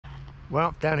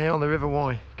Well, down here on the River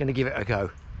Wye, going to give it a go.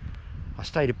 I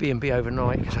stayed at B&B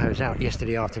overnight because I was out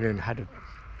yesterday afternoon.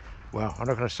 Well, I'm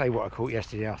not going to say what I caught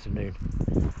yesterday afternoon,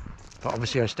 but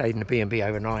obviously I stayed in the B&B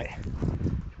overnight.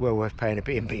 It's well worth paying the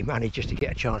B&B money just to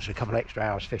get a chance for a couple of extra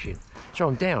hours fishing. So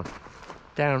I'm down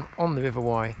on the River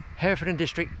Wye, Hereford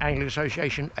District AA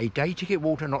Association, a day ticket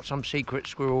water, not some secret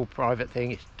squirrel private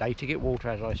thing. It's day ticket water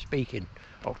as I speak in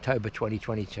October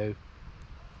 2022.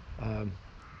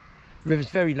 River's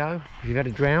very low. If you've had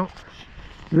a drought,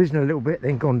 risen a little bit,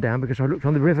 then gone down because I looked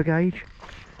on the river gauge,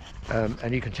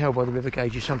 and you can tell by the river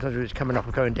gauges sometimes when it's coming up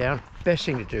or going down. Best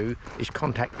thing to do is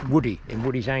contact Woody in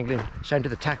Woody's Angling, send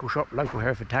to the tackle shop, local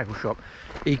Hereford tackle shop.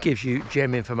 He gives you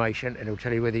gem information and he'll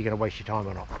tell you whether you're going to waste your time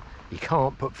or not. You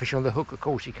can't put fish on the hook, of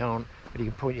course you can't, but he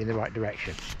can point you in the right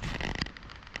direction.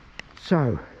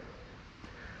 So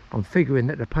I'm figuring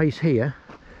that the pace here,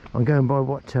 I'm going by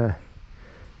what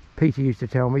Peter used to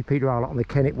tell me, Peter Arlott on the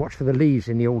Kennet, watch for the leaves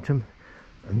in the autumn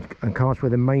and cast where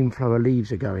the main flow of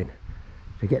leaves are going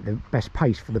to get the best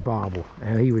pace for the barbel.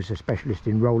 He was a specialist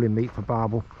in rolling meat for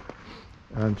barbel,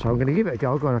 so I'm going to give it a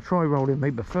go. I'm going to try rolling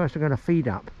meat, but first I'm going to feed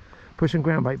up, put some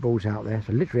ground bait balls out there.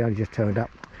 So literally only just turned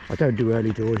up. I don't do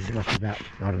early doors, it must be about,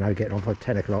 I don't know, getting on for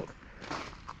 10 o'clock,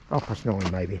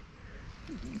 9:30 maybe.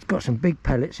 Got some big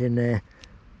pellets in there,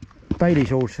 Bailey's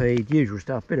horse feed, usual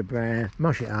stuff, bit of bran,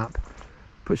 mush it up,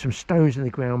 put some stones in the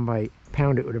ground bait,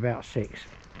 pound it with about 6,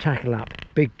 tackle up,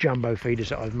 big jumbo feeders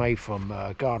that I've made from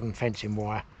garden fencing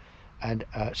wire, and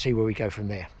see where we go from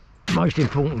there. Most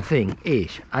important thing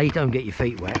is, A, don't get your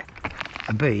feet wet,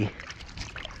 and B,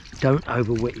 don't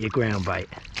overwet your ground bait.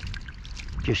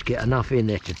 Just get enough in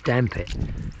there to damp it.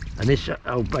 And this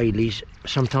old Bailey's,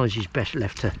 sometimes is best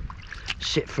left to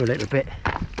sit for a little bit.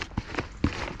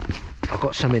 I've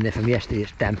got some in there from yesterday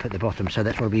that's damp at the bottom, so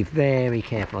that's why I'll be very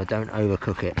careful I don't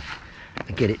overcook it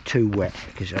and get it too wet,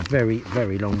 because it's a very,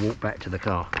 very long walk back to the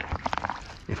car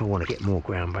if I want to get more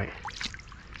ground bait.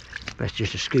 Best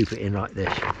just to scoop it in like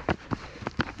this.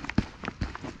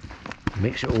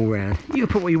 Mix it all round. You can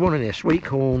put what you want in there, sweet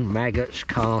corn, maggots,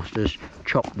 casters,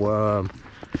 chopped worm.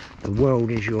 The world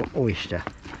is your oyster.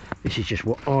 This is just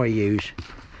what I use,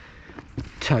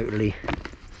 totally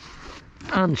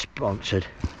unsponsored.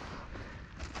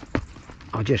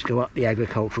 I just go up the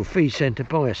agricultural feed centre,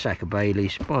 buy a sack of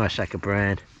Baileys, buy a sack of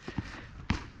bran,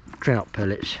 trout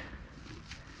pellets.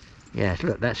 Yes,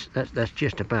 look, that's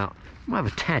just about, might have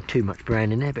a tad too much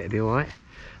bran in there, but it'll be alright.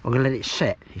 I'm going to let it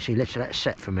set. You see, let's let it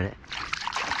set for a minute.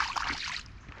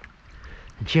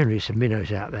 And generally some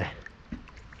minnows out there.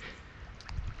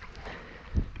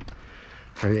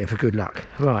 For good luck.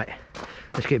 Right,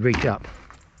 let's get rigged up.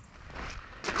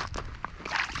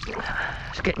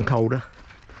 It's getting colder.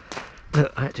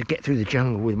 Look, I had to get through the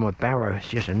jungle with my barrow. It's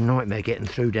just a nightmare getting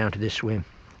through down to this swim.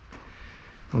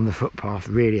 On the footpath,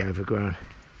 really overgrown.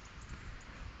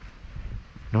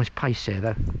 Nice pace there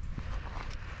though.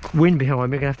 Wind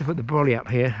behind me, I'm going to have to put the brolly up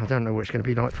here. I don't know what it's going to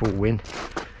be like full wind.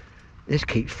 This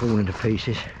keeps falling to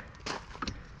pieces.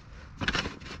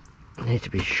 It needs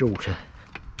to be shorter.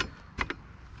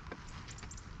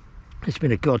 It's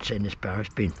been a godsend, this barrow. It's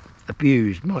been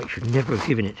abused. Mike should never have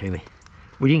given it to me.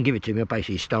 Well, he didn't give it to me, I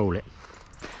basically stole it.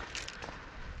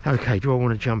 Okay, do I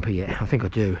want a jumper yet? I think I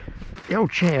do. The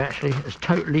old chair actually has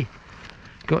totally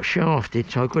got shafted,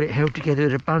 so I've got it held together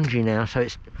with a bungee now, so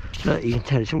it's, look, you can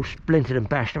tell it's all splintered and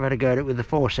bashed. I've had to go at it with the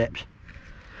forceps.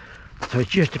 So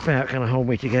it's just about going to hold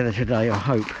me together today, I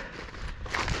hope.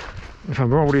 If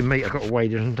I'm rolling meat, I've got to weigh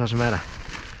it, doesn't matter.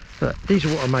 But these are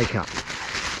what I make up.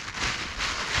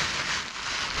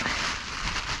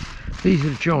 These are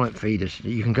the giant feeders.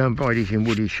 You can go and buy these in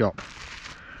Woody's shop.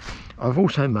 I've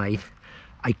also made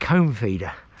a comb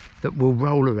feeder that will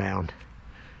roll around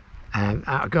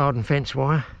out of garden fence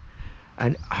wire,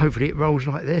 and hopefully it rolls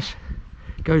like this,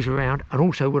 goes around, and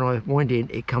also when I wind in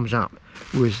it comes up,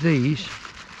 whereas these,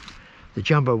 the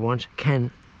jumbo ones,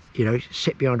 can, you know,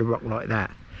 sit behind a rock like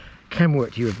that. Can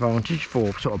work to your advantage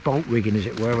for sort of bolt rigging, as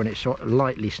it were, when it sort of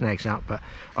lightly snags up, but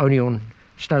only on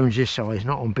stones this size,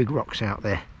 not on big rocks out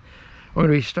there. I'm going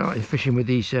to be starting fishing with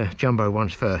these jumbo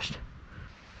ones first.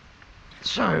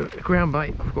 So, ground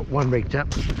bait, I've got one rigged up.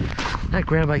 That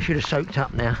ground bait should have soaked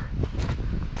up now.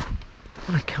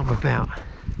 I come about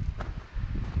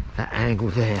that angle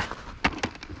there.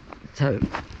 So,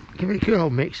 give it a good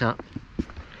old mix up.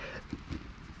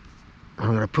 I'm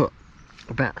going to put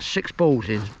about 6 balls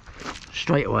in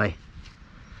straight away.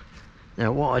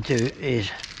 Now what I do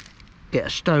is get a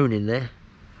stone in there,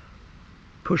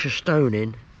 push a stone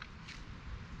in,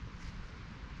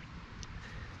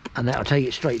 and that'll take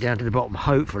it straight down to the bottom,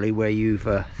 hopefully where you've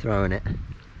thrown it.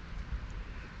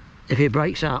 If it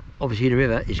breaks up, obviously the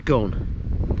river is gone,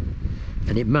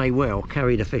 and it may well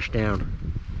carry the fish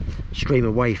down stream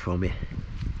away from it.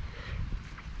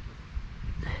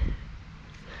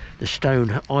 The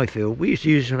stone, I feel, we used to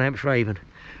use this on Amps Raven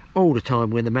all the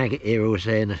time when the maggot era was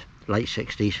there in the late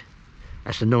 60s.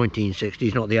 That's the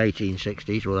 1960s, not the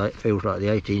 1860s, although it feels like the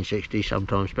 1860s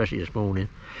sometimes, especially this morning.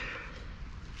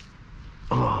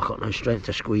 Oh, I've got no strength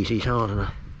to squeeze these hard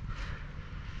enough.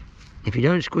 If you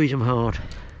don't squeeze them hard,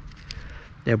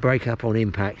 they'll break up on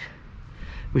impact,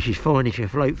 which is fine if you're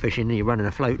float fishing and you're running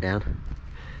a float down.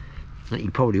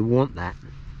 You probably want that.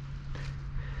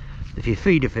 If you're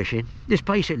feeder fishing, this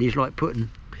basically is like putting,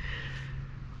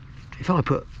 if I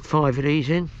put 5 of these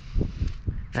in,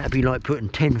 that'd be like putting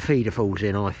 10 feeder falls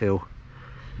in, I feel.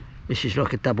 This is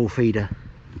like a double feeder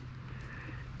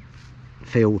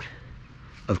field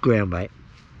of ground bait.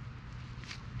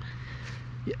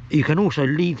 You can also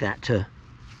leave that to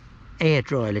air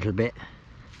dry a little bit,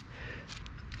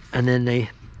 and then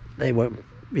they won't,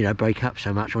 you know, break up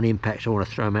so much on impact. So I want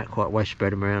to throw them out quite a way,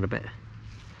 spread them around a bit.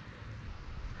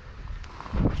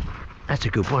 That's a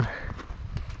good one.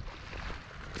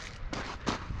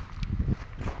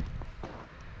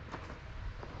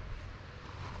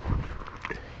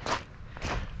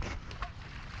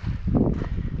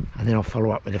 And then I'll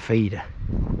follow up with a feeder.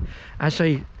 As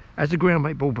the ground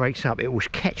bait ball breaks up, it will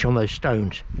catch on those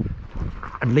stones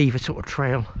and leave a sort of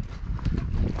trail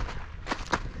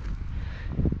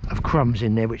of crumbs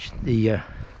in there, which the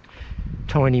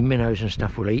tiny minnows and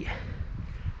stuff will eat.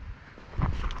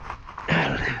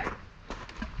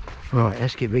 Right,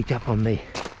 let's get rigged up on the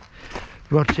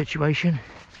rod situation.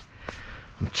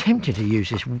 I'm tempted to use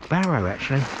this barrow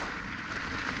actually.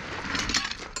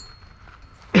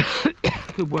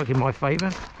 Could work in my favour.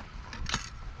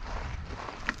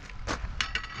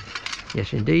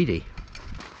 Yes indeedy.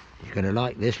 You're going to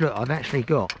like this. Look, I've actually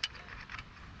got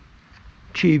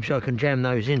tubes I can jam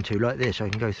those into like this. I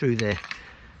can go through there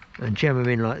and jam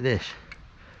them in like this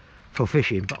for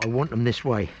fishing, but I want them this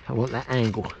way. I want that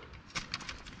angle.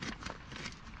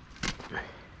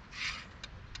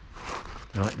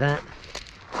 Like that.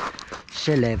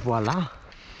 C'est le voilà.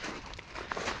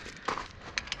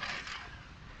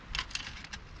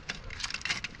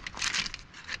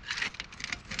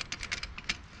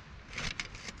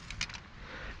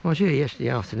 I was here yesterday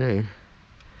afternoon,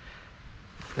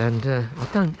 and I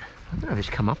don't know if it's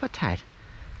come up a tad.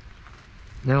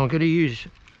 Now I'm going to use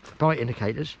bite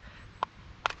indicators,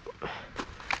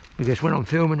 because when I'm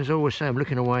filming, as I always say, I'm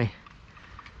looking away.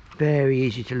 Very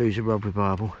easy to lose a rod with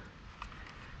barbel.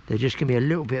 They just give me a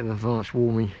little bit of advance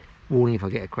warning if I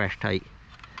get a crash take.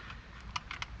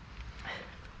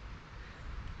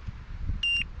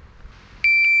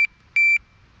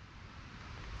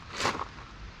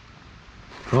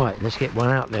 Right, let's get one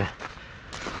out there.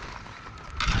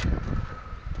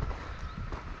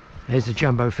 There's the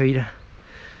jumbo feeder.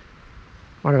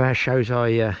 One of our shows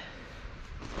I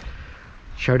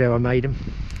showed how I made them.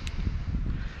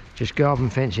 Just garden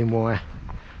fencing wire,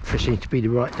 just seems to be the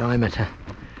right diameter.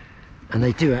 And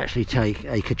they do actually take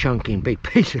a ka-chunking big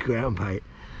piece of ground bait.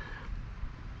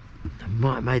 I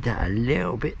might have made that a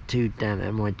little bit too damp.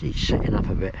 That might need setting up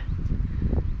a bit.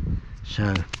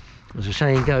 So, as the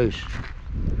saying goes,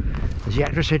 as the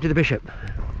actress said to the bishop,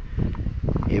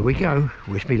 here we go,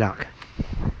 wish me luck.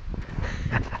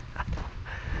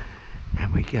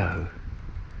 And we go.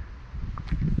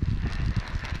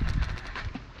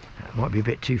 That might be a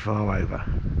bit too far over.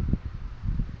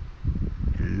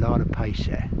 A lot of pace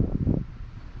there.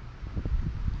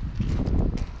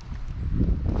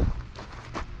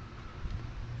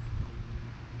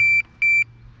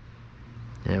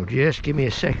 Now just give me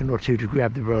a second or two to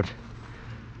grab the rod.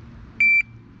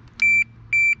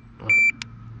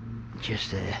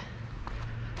 Just there.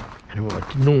 And what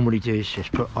I normally do is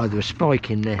just put either a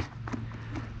spike in there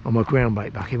on my ground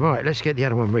bait bucket. Right, let's get the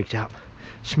other one rigged up.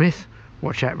 Smith,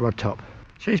 watch that rod top.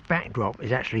 So this backdrop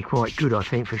is actually quite good, I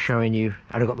think, for showing you.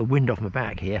 And I've got the wind off my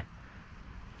back here.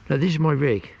 Now this is my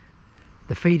rig.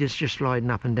 The feeder's just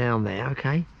sliding up and down there,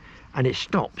 okay? And it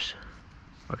stops.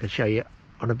 I can show you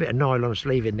on a bit of nylon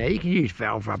sleeve in there. You can use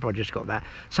valve rubber, I just got that.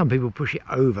 Some people push it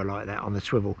over like that on the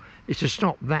swivel. It's to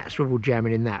stop that swivel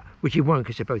jamming in that, which you won't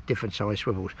because they're both different size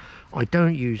swivels. I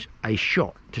don't use a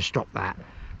shot to stop that,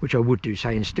 which I would do,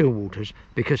 say, in still waters,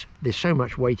 because there's so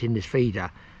much weight in this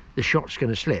feeder, the shot's going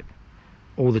to slip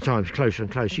all the time, closer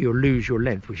and closer. You'll lose your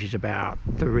length, which is about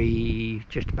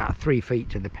just about 3 feet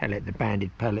to the pellet, the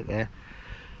banded pellet there.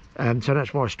 So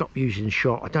that's why I stopped using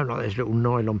shot. I don't like those little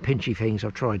nylon pinchy things.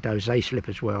 I've tried those, they slip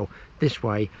as well. This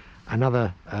way,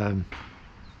 another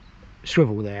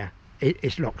swivel there,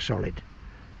 it's locked solid.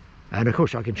 And of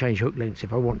course I can change hook lengths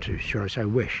if I want to, should I so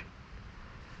wish.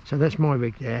 So that's my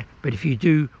rig there. But if you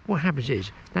do, what happens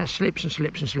is that slips and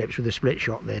slips and slips with a split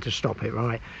shot there to stop it,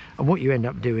 right? And what you end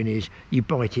up doing is you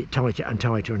bite it tighter and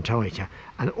tighter and tighter,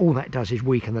 and all that does is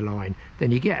weaken the line.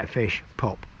 Then you get a fish,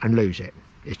 pop, and lose it.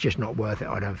 It's just not worth it,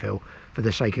 I don't feel, for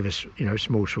the sake of a, you know,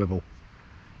 small swivel.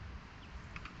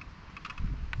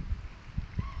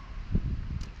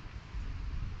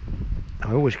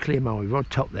 I always clear my rod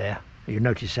top there. You'll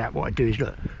notice that what I do is,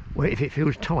 look, well, if it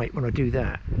feels tight when I do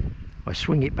that, I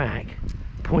swing it back,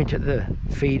 point at the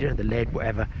feeder, the lead,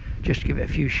 whatever, just to give it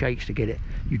a few shakes to get it.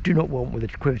 You do not want with a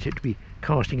quiver tip to be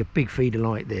casting a big feeder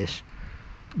like this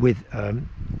with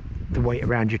the weight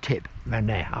around your tip, around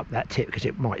there, up that tip, because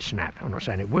it might snap. I'm not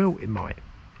saying it will, it might.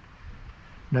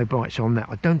 No bites on that.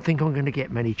 I don't think I'm going to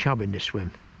get many chub in this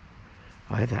swim.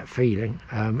 I have that feeling.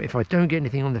 If I don't get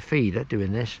anything on the feeder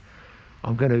doing this,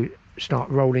 I'm going to start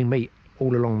rolling meat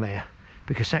all along there,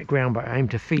 because that ground bait I aim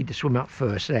to feed the swim up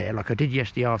first there, like I did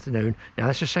yesterday afternoon. Now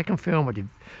that's the second film I did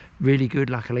really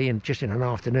good, luckily, and just in an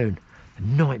afternoon. A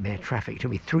nightmare traffic. It took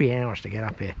me 3 hours to get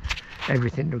up here.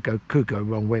 Everything that could go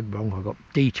wrong went wrong. I got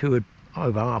detoured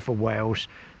over half of Wales.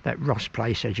 That Ross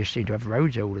place, they just seem to have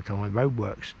roads all the time,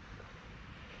 roadworks.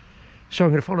 So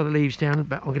I'm going to follow the leaves down,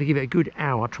 but I'm going to give it a good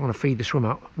hour trying to feed the swim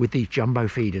up with these jumbo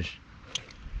feeders.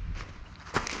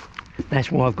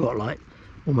 That's why I've got like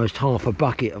almost half a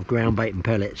bucket of ground bait and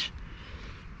pellets,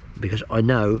 because I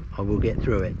know I will get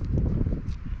through it.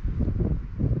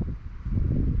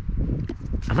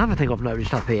 Another thing I've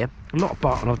noticed up here, a lot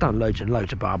of and I've done loads and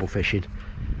loads of barbel fishing.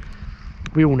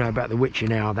 We all know about the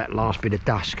witching hour, that last bit of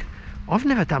dusk. I've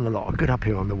never done a lot of good up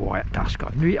here on the Wye at dusk.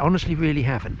 I honestly really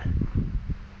haven't.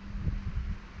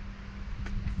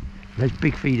 Those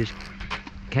big feeders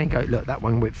can go, look, that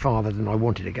one went farther than I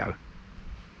wanted to go.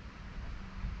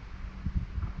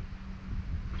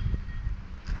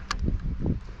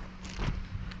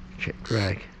 Check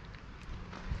drag.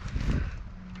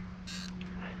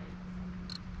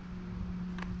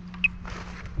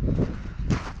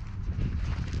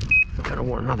 I'm gonna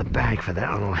want another bag for that,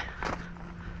 aren't I?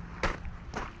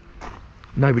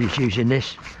 Nobody's using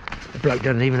this. The bloke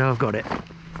doesn't even know I've got it.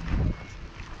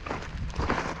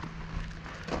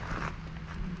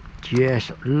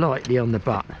 Just lightly on the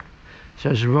butt,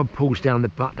 so as the rod pulls down, the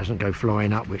butt doesn't go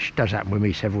flying up, which does happen with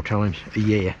me several times a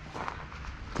year.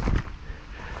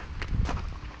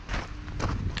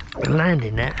 The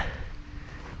landing net,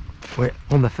 where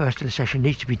on the first of the session,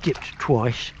 needs to be dipped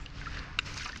twice,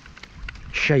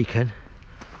 shaken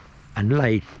and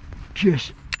laid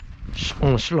just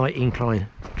on a slight incline.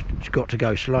 It's got to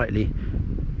go slightly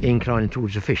inclining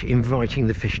towards the fish, inviting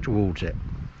the fish towards it.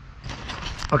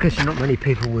 I guess not many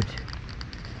people would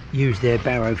use their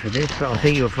barrow for this, but I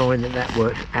think you'll find that that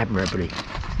works admirably.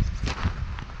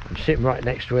 I'm sitting right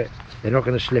next to it. They're not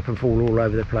going to slip and fall all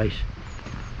over the place.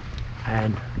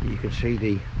 And you can see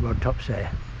the rod tops there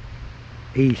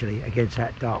easily against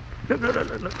that dark. Look, look, look,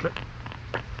 look, look, look.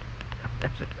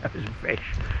 That was a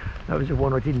fish. That was the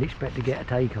one I didn't expect to get a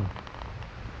take on.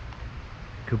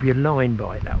 Could be a line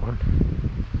bite, that one.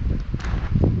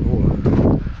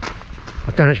 Oh.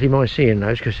 I don't actually mind seeing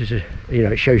those, because there's a, you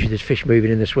know, it shows you there's fish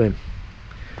moving in the swim.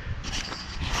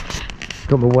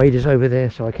 Got my waders over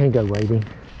there, so I can go wading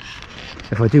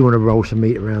if I do want to roll some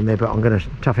meat around there, but I'm going to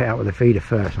tough it out with the feeder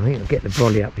first. I think I'll get the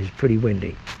brolly up. It's pretty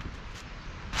windy.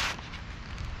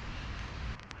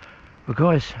 But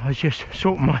guys, I just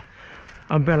sorted my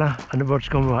umbrella and the rod's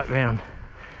gone right round.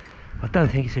 I don't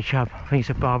think it's a chub. I think it's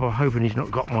a barbel. I'm hoping he's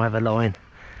not got my other line.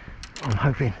 I'm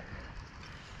hoping.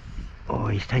 Oh,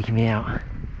 he's taking me out.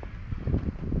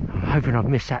 I'm hoping I've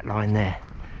missed that line there.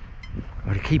 I've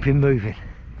got to keep him moving.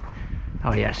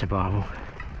 Oh yeah, it's a barbel.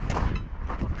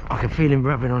 I can feel him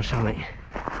rubbing on something.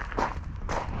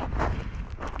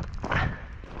 I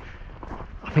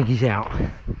think he's out.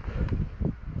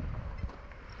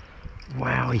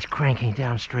 Wow, he's cranking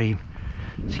downstream.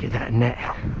 Let's get that net.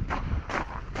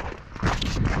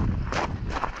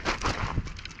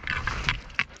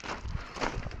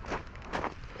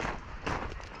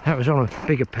 That was on a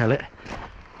bigger pellet.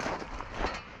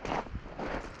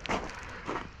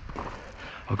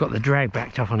 I've got the drag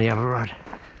backed up on the other rod.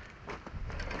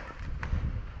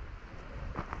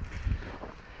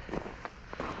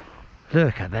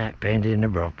 Look at that bend in the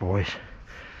rod, boys.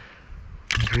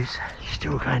 He's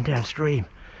still going downstream.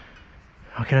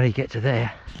 I can only get to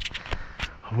there.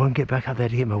 I won't get back up there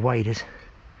to get my waders.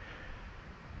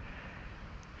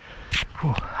 Oh,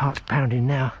 heart's pounding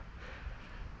now.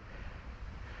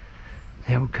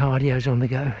 The old cardio's on the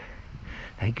go.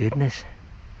 Thank goodness.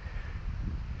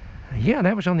 Yeah,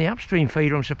 that was on the upstream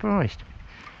feeder. I'm surprised.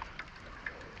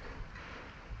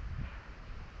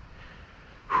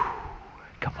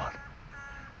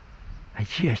 I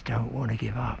just don't want to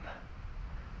give up.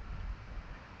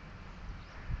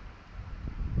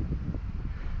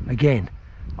 Again,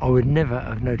 I would never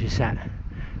have noticed that,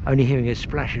 only hearing a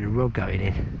splash of the rod going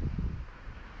in,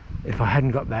 if I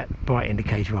hadn't got that bite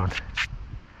indicator on.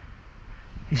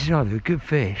 This is either a good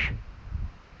fish,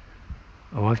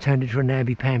 or I've turned into a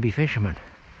namby-pamby fisherman.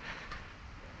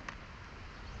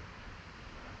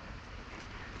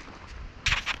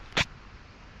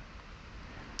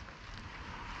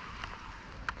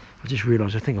 I just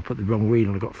realised I think I put the wrong reel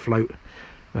on. I got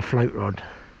my float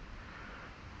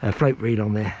reel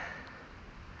on there.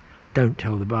 Don't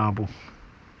tell the barbel.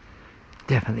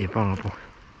 Definitely a barbel.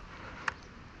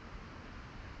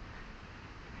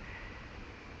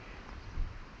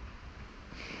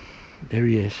 There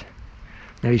he is.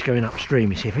 Now he's going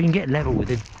upstream. You see, if you can get level with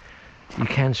him, you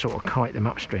can sort of kite them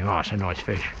upstream. Oh, it's a nice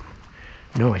fish.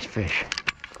 Nice fish.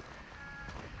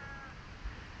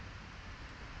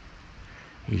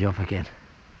 He's off again.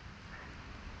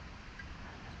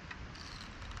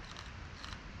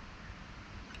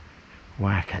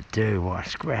 Whack-a-do, what a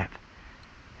scrap.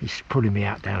 He's pulling me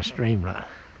out downstream, look.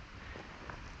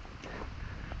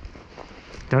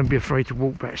 Don't be afraid to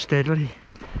walk back steadily.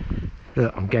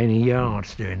 Look, I'm gaining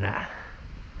yards doing that.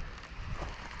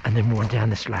 And then one down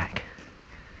the slack.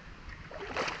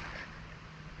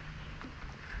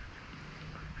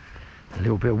 A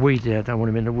little bit of weed there, I don't want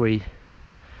him in the weed.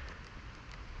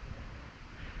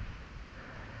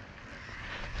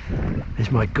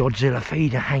 There's my Godzilla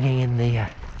feeder hanging in the air.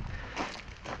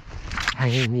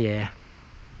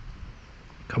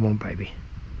 Come on, baby.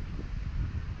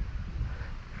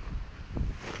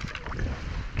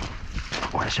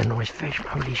 Oh, that's a nice fish.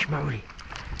 Holy schmoly.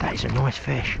 That is a nice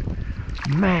fish.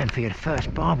 Man, for your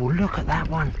first barbel, look at that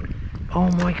one.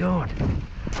 Oh my God.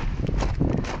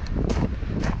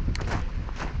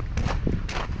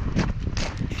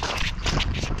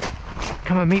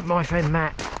 Come and meet my friend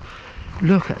Matt.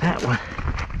 Look at that one.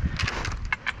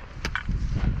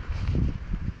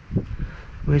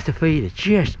 Where's the feeder?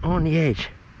 Just on the edge.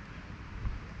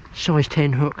 Size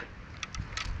 10 hook.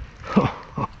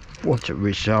 Oh, what a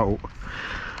result.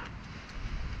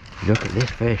 Look at this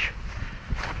fish.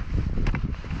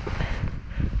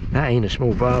 That ain't a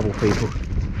small barbel, people.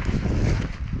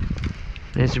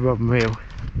 There's the rod and reel.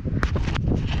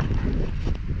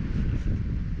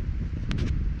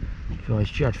 You guys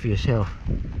judge for yourself.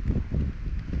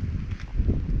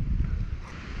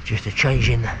 Just a change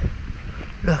in the...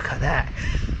 Look at that.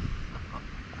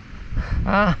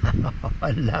 Oh,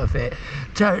 I love it.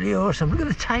 Totally awesome. Look at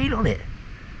the tail on it.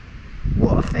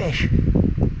 What a fish.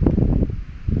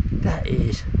 That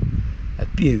is a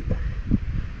beaut.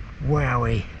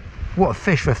 Wowie. What a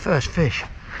fish for a first fish.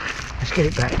 Let's get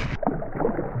it back.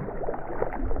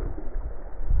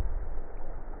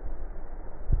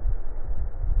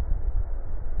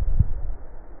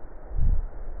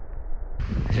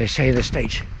 As they say in the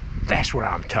States, that's what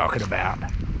I'm talking about.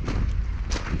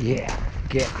 Yeah,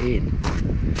 get in.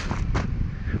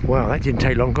 Wow, that didn't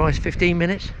take long, guys. 15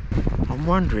 minutes. I'm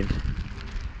wondering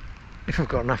if I've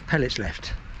got enough pellets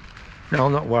left. No,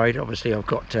 I'm not worried. Obviously, I've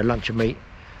got lunch and meat.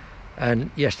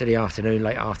 And yesterday afternoon,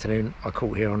 late afternoon, I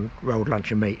caught here on rolled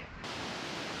lunch and meat.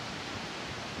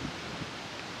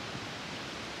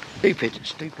 Stupid,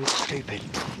 stupid, stupid.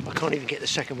 I can't even get the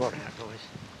second rod out, guys.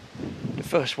 The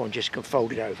first one just got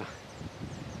folded over.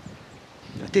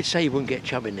 I did say you wouldn't get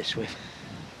chub in this swift.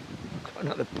 I've got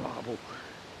another barbel.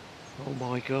 Oh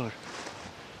my God.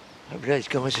 Hope those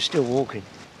guys are still walking.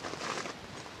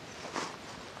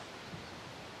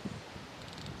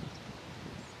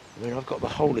 I mean, I've got the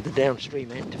whole of the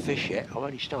downstream end to fish yet. I've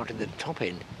only started at the top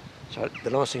end. So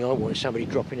the last thing I want is somebody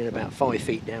dropping in about 5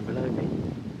 feet down below me.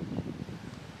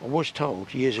 I was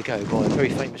told years ago by a very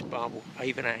famous barbel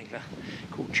avon angler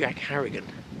called Jack Harrigan,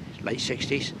 late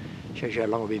 60s. Shows you how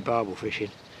long I've been barbel fishing.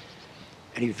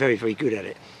 And he was very, very good at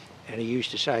it. And he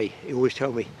used to say, he always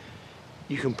told me,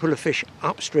 you can pull a fish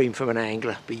upstream from an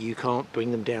angler, but you can't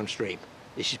bring them downstream.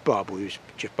 This is barbel, he was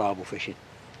just barbel fishing.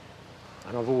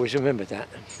 And I've always remembered that.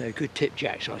 They're good tip,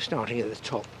 Jack. So I was starting at the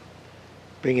top,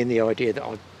 bringing the idea that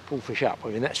I'd pull fish up. I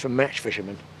mean, that's for match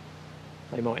fishermen.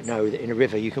 They might know that in a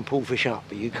river you can pull fish up,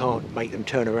 but you can't make them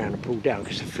turn around and pull down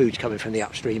because the food's coming from the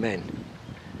upstream end.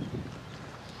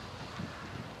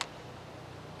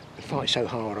 The fight's so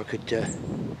hard I could do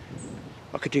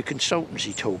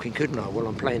consultancy talking, couldn't I, while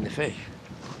I'm playing the fish?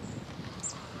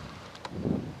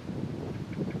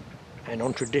 And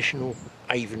on traditional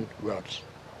avon rods.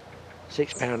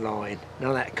 £6 line,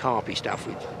 none of that carpy stuff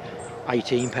with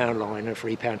 £18 line and a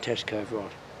 £3 test curve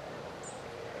rod.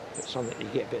 But something you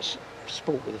get a bit of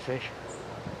sport with the fish.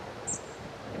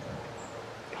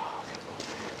 Oh, come on.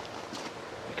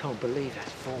 can't believe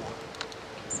that's full.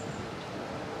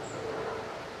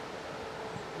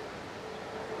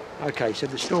 Okay, so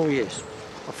the story is,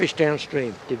 I fished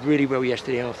downstream, did really well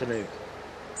yesterday afternoon.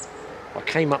 I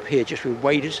came up here just with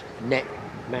waders, net,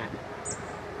 mat.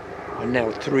 I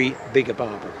nailed 3 bigger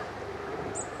barbel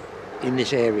in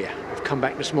this area. I've come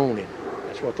back this morning.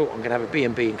 That's why I thought I'm going to have a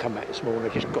B&B and come back this morning. I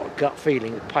just got a gut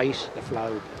feeling, the pace, the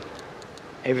flow,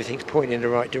 everything's pointing in the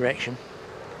right direction.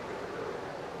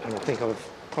 And I think I've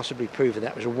possibly proved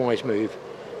that was a wise move.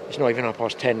 It's not even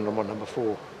 10:30 and I'm on number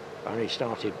 4. I only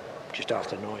started just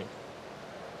after 9.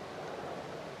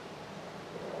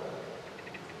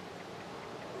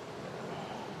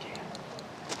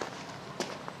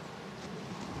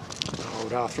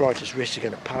 Old arthritis wrists are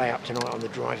going to play up tonight on the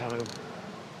drive home.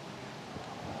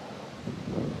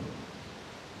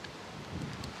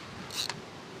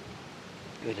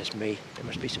 Goodness me, there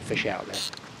must be some fish out there.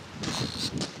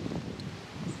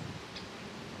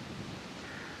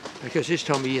 Because this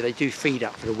time of year they do feed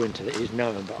up for the winter, that is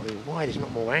known, but I mean, why there's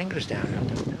not more anglers down there, I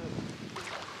don't know.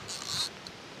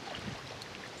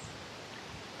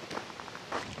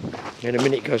 In a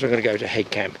minute, guys, I'm going to go to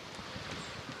head camp.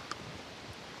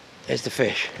 There's the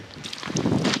fish.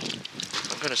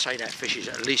 I'm going to say that fish is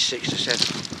at least 6 to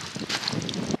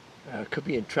 7. Could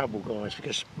be in trouble, guys,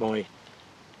 because one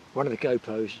of the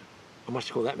GoPros, I must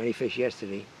have caught that many fish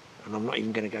yesterday, and I'm not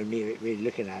even going to go near it really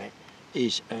looking at it,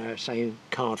 is saying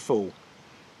card full.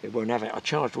 It won't have it. I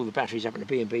charged all the batteries up in the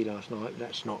B&B last night, but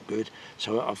that's not good.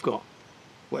 So I've got,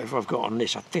 whatever I've got on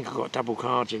this, I think I've got double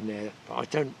cards in there, but I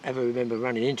don't ever remember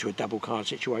running into a double card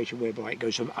situation whereby it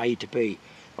goes from A to B.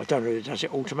 I don't know if it does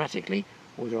it automatically,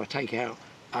 or do I take out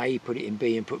A, put it in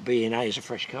B, and put B in A as a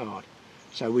fresh card.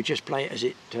 So we just play it as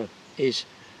it is.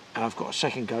 I've got a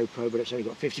second GoPro, but it's only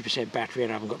got 50% battery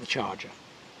and I haven't got the charger.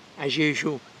 As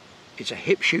usual, it's a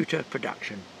hip shooter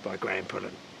production by Graeme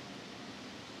Pullen.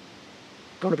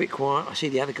 Gone a bit quiet. I see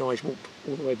the other guys walk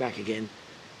all the way back again,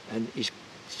 and he's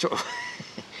sort of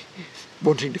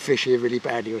wanting to fish here really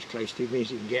badly, or as close to me as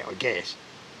he can get, I guess.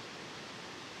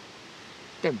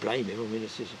 Don't blame him. I mean,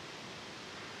 this is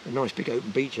a nice big open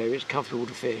beach area. It's comfortable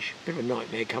to fish. Bit of a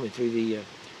nightmare coming through the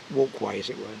walkway, as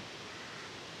it were.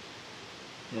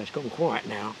 Now it's gone quiet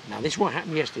now. Now this is what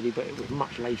happened yesterday, but it was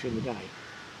much later in the day.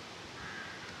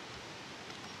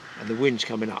 And the wind's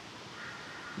coming up.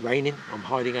 Raining. I'm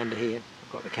hiding under here.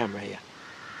 I've got the camera here.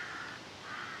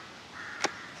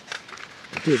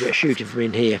 I'll do a bit of shooting from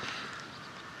in here.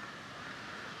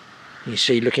 You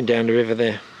see, looking down the river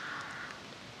there.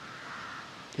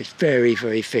 It's very,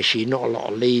 very fishy. Not a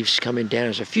lot of leaves coming down.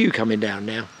 There's a few coming down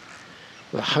now.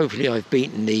 But hopefully I've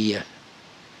beaten the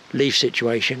leaf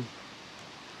situation.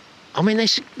 I mean,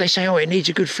 they say, oh, it needs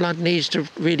a good flood, needs to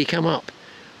really come up.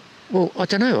 Well, I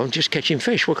don't know. I'm just catching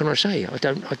fish. What can I say? I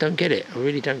don't get it. I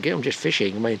really don't get it. I'm just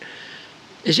fishing. I mean,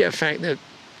 is it a fact that,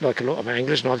 like a lot of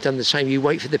anglers, and I've done the same, you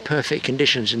wait for the perfect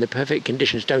conditions, and the perfect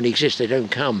conditions don't exist. They don't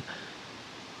come.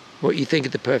 What you think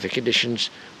of the perfect conditions,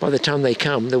 by the time they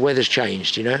come, the weather's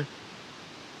changed, you know?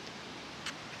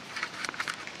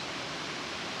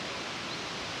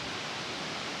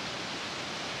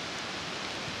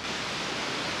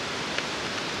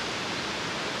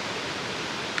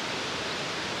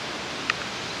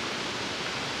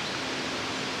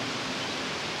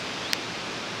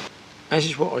 As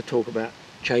is what I talk about,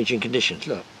 changing conditions.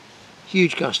 Look,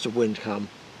 huge gusts of wind come,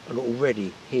 and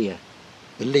already here,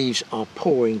 the leaves are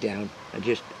pouring down and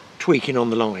just tweaking on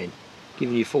the line,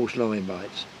 giving you false line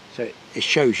bites. So it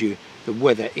shows you the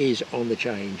weather is on the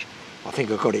change. I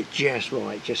think I got it just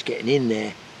right, just getting in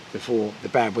there before the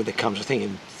bad weather comes. I think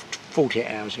in 48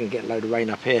 hours I'm going to get a load of rain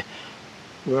up here.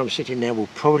 Where I'm sitting now will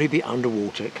probably be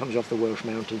underwater. It comes off the Welsh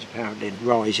mountains apparently and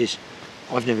rises.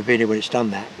 I've never been here when it's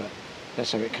done that, but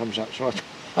that's how it comes up. So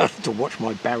I have to watch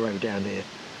my barrow down here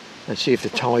and see if the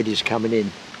tide is coming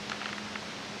in.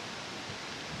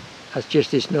 That's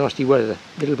just this nasty weather,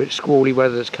 a little bit squally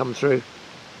weather that's come through.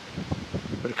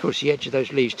 But of course the edge of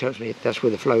those leaves tells me that's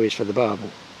where the flow is for the barbel.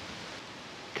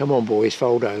 Come on boys,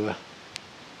 fold over.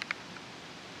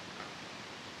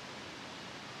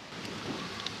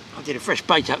 I did a fresh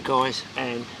bait up, guys,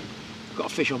 and I've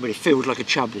got a fish on, but it feels like a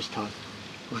chub this time.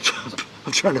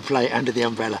 I'm trying to play it under the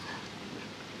umbrella.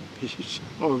 It's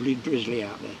horribly drizzly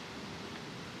out there.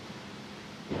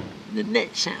 The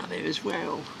net's out there as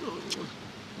well.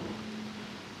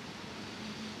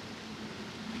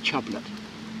 Chublet.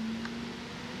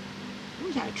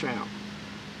 Was that a trout?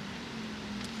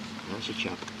 That's a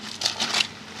chub.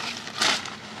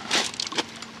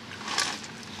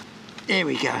 There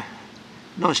we go.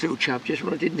 Nice little chub, just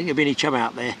when I didn't think there'd be any chub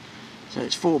out there. So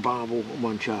it's 4 barbel and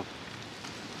 1 chub.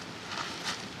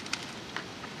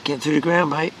 Get through the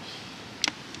ground bait.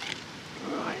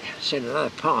 Right, send another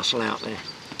parcel out there.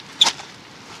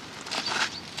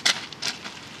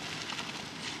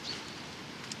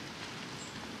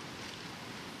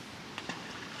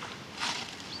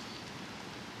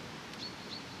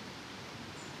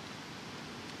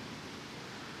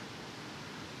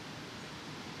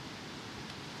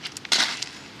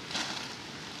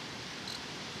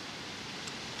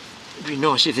 It'd be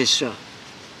nice if this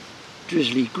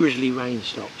drizzly rain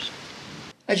stops.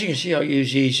 As you can see, I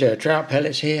use these trout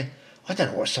pellets here. I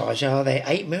don't know what size are they,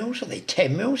 8 mils? Are they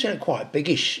 10 mils? They're quite a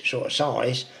biggish sort of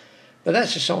size. But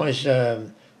that's the size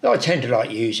that I tend to like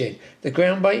using. The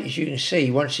ground bait, as you can see,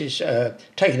 once it's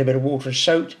taken a bit of water and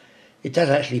soaked, it does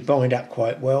actually bind up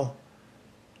quite well.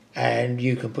 And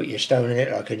you can put your stone in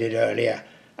it like I did earlier.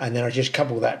 And then I just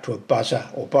couple that to a buzzer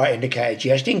or bite indicator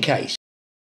just in case.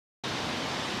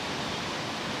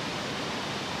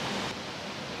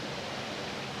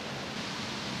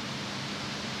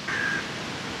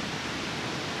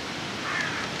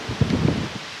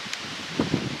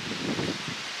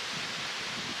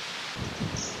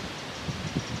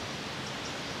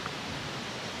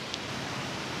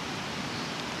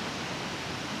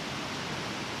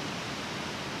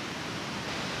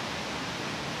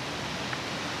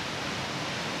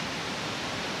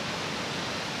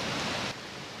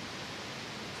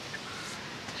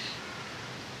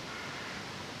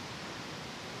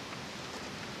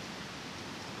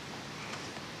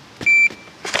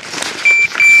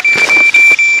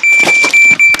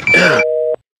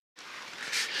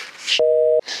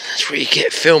 That's where you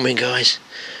get filming, guys.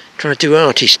 Trying to do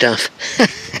arty stuff.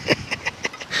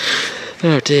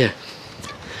 Oh dear.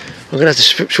 I'm going to have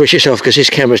to switch this off because this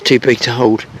camera's too big to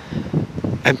hold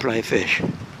and play fish.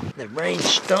 The rain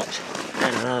stopped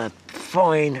and another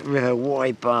fine River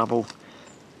Wye barbel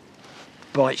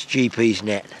bites GP's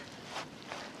net.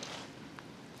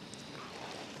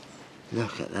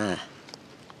 Look at that.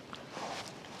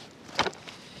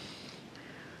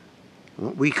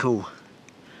 What we call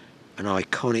an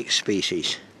iconic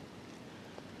species.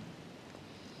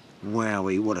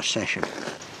 Wowee, what a session.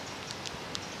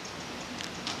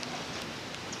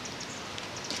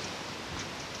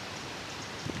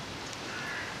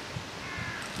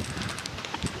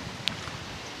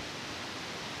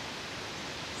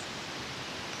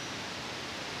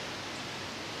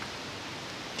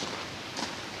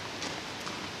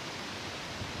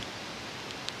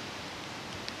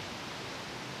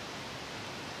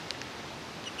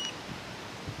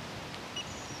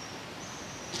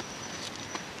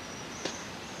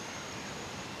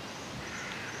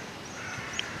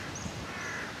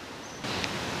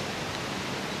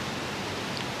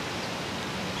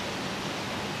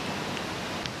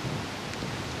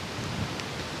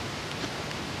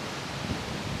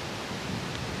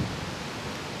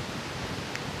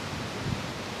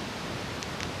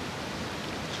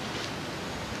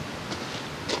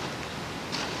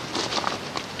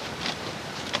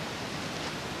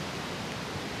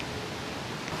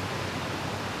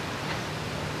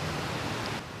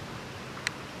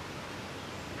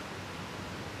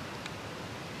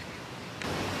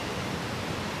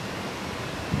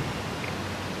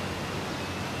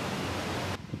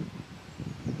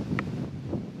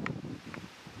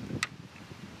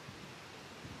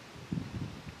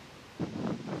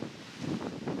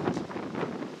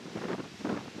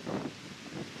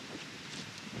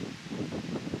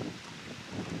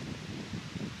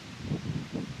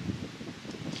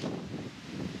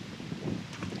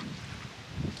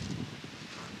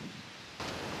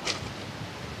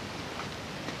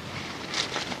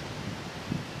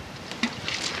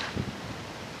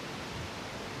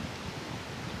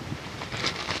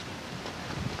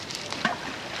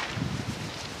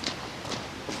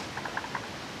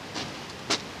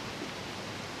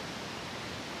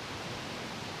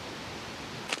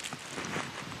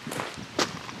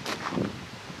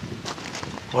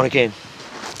 On again.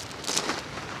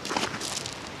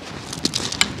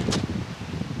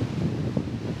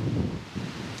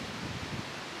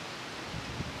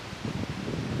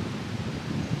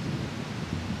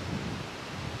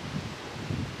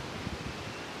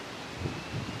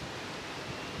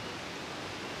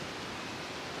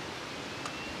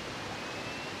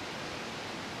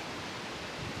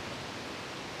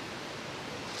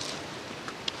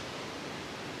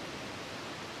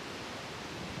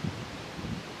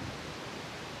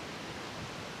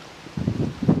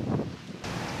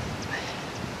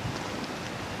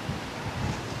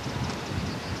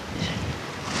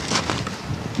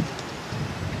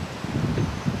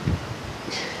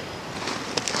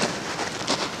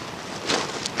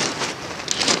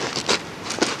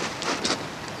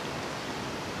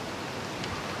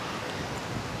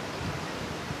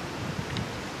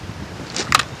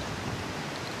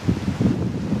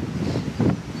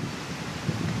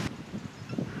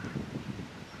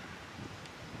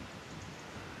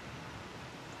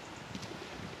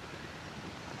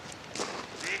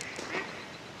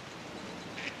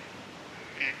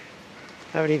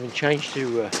 I haven't even changed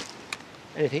to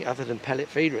anything other than pellet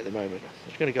feeder at the moment. I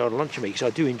was going to go on luncheon meat because I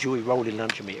do enjoy rolling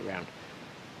luncheon meat around.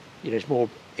 You know, it's more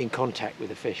in contact with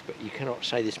the fish, but you cannot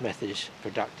say this method is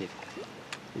productive.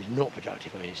 It's not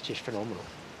productive, I mean, it's just phenomenal.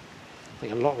 I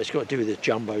think a lot of it's got to do with the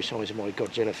jumbo size of my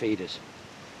Godzilla feeders.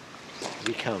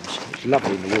 He comes, it's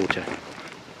lovely in the water.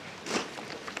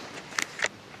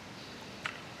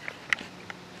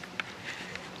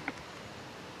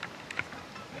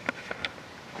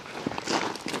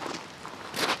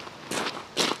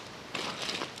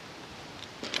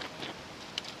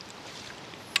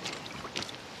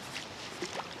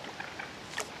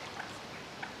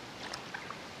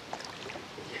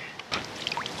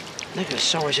 Look at the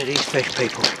size of these fish,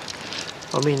 people.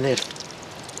 I mean, they're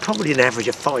probably an average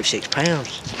of 5-6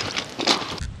 pounds.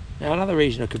 Now, another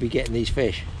reason I could be getting these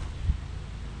fish,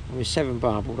 I mean, 7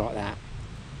 barbel like that,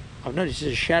 I've noticed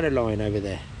there's a shadow line over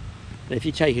there. And if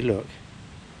you take a look,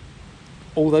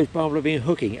 all those barbel have been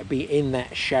hooking have been in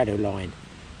that shadow line.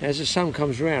 Now, as the sun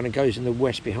comes around and goes in the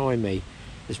west behind me,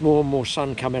 there's more and more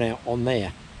sun coming out on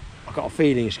there. I've got a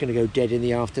feeling it's going to go dead in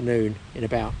the afternoon in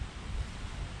about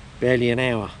barely an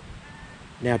hour.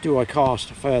 Now, do I cast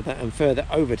further and further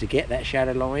over to get that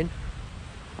shadow line?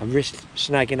 I risk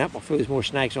snagging up. I feel there's more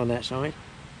snags on that side.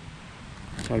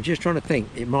 So I'm just trying to think.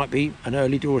 It might be an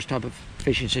early doors type of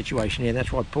fishing situation here.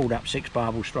 That's why I pulled up 6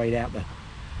 barbel straight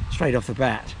off the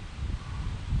bat.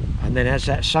 And then as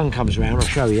that sun comes around, I'll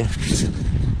show you.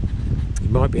 You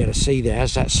might be able to see there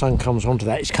as that sun comes onto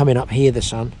that. It's coming up here, the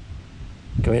sun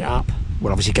going up.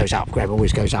 Well, obviously it goes up. Graeme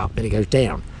always goes up, then it goes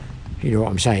down. You know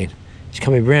what I'm saying? It's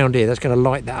coming round here, that's going to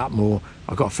light that up more.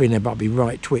 I've got a feeling they might be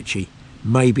right twitchy.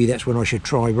 Maybe that's when I should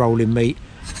try rolling meat.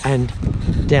 And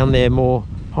down there more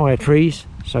higher trees,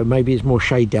 so maybe there's more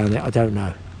shade down there, I don't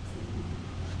know.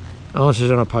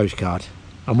 Answers on a postcard.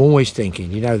 I'm always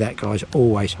thinking, you know that guys,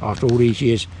 always, after all these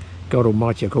years, God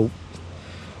almighty, I've caught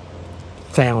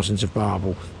thousands of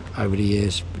barbel over the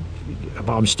years.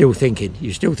 But I'm still thinking,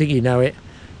 you still think you know it,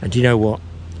 and do you know what?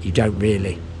 You don't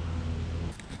really.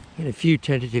 A few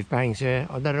tentative bangs there.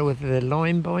 I don't know whether they're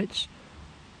line bites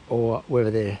or whether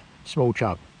they're small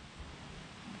chub.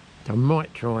 So I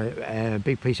might try a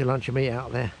big piece of luncheon meat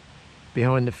out there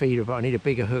behind the feeder, but I need a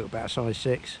bigger hook, about size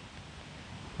 6.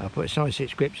 I'll put a size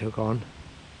 6 grips hook on,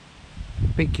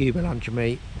 big cube of luncheon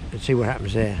meat, and see what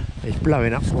happens there. It's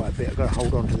blowing up quite a bit. I've got to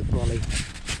hold on to the brolly.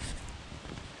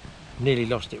 Nearly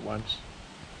lost it once.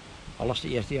 I lost it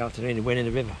yesterday afternoon and went in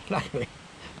the river.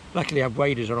 Luckily I had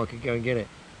waders on, I could go and get it.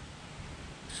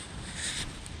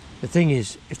 The thing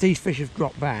is, if these fish have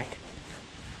dropped back,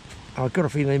 I've got a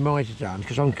feeling they might have done,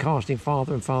 because I'm casting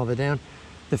farther and farther down.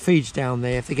 The feed's down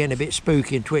there. If they're getting a bit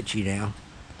spooky and twitchy now,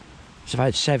 so I've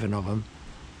had 7 of them,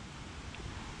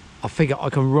 I figure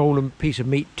I can roll a piece of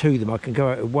meat to them. I can go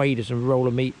out with waders and roll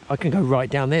a meat. I can go right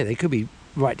down there. They could be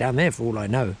right down there for all I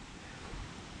know.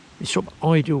 It's sort of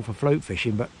ideal for float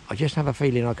fishing, but I just have a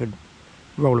feeling I could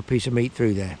roll a piece of meat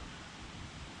through there.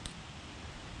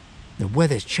 The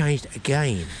weather's changed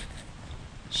again.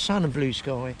 Sun and blue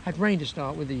sky. Had rain to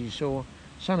start with, as you saw.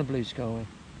 Sun and blue sky.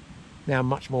 Now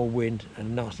much more wind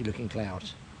and nasty looking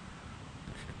clouds.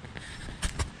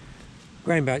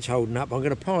 Groundbait's holding up. I'm going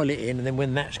to pile it in, and then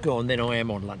when that's gone, then I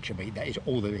am on luncheon meat. That is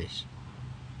all there is.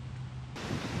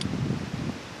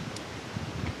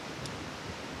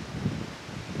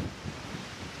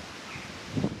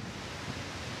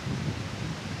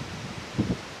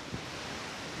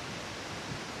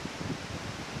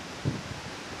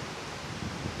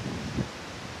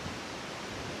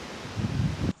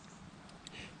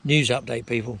 News update,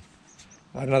 people.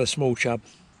 I had another small chub,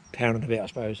 pound and a bit, I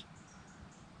suppose.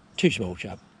 2 small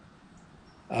chub.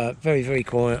 Very, very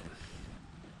quiet.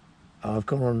 I've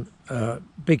gone on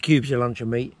big cubes of luncheon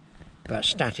meat, but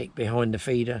static behind the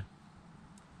feeder.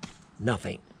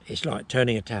 Nothing. It's like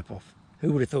turning a tap off.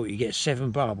 Who would have thought you get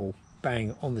 7 barbel,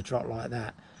 bang, on the trot like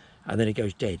that, and then it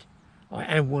goes dead. I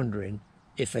am wondering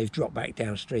if they've dropped back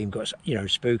downstream, got, you know,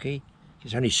 spooky.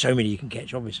 There's only so many you can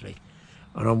catch, obviously.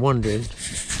 And I'm wondering,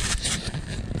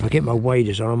 if I get my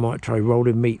waders on, I might try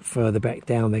rolling meat further back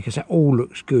down there, because that all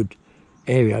looks good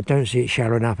area. I don't see it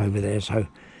shallowing up over there, so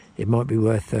it might be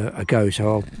worth a go. So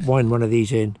I'll wind one of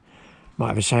these in, might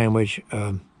have a sandwich.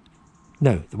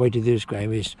 No, the way to do this,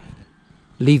 Graeme, is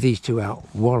leave these 2 out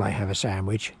while I have a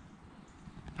sandwich,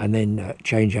 and then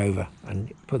change over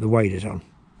and put the waders on.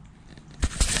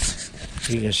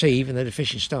 You can see, even though the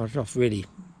fishing started off really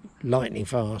lightning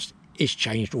fast, it's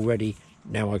changed already.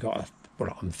 Now well,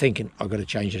 I'm thinking I've got to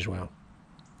change as well.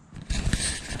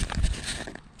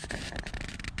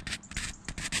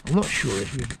 I'm not sure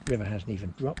if the river hasn't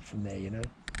even dropped from there, you know.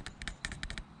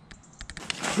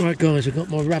 Right guys, I've got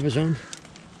my rubbers on.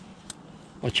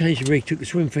 I changed the rig, took the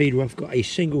swim feeder off, got a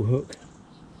single hook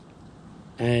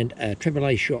and a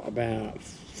AAA shot about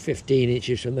 15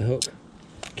 inches from the hook.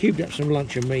 Cubed up some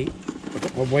luncheon meat. I've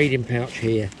got my wading pouch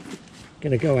here.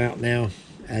 Going to go out now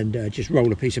and just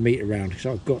roll a piece of meat around because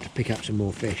I've got to pick up some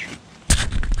more fish.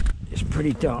 It's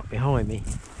pretty dark behind me.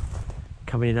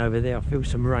 Coming in over there, I feel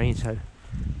some rain, so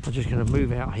I'm just going to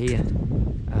move out here.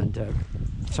 And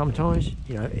sometimes,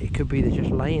 you know, it could be they're just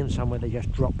laying somewhere, they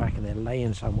just drop back and they're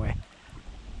laying somewhere.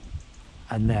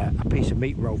 And a piece of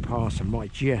meat roll past and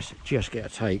might just get a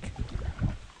take.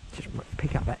 Just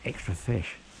pick up that extra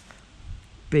fish.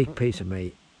 Big piece of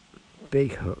meat,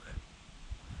 big hook.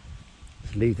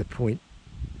 Just leave the point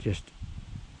just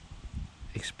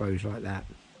exposed like that.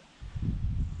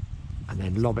 And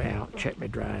then lob it out, check my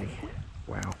drag.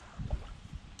 Wow.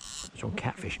 It's on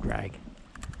catfish drag.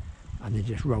 And then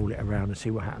just roll it around and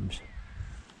see what happens.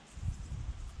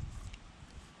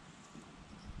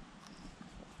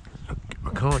 I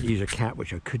can't use a cat,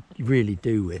 which I could really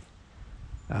do with,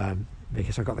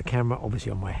 because I've got the camera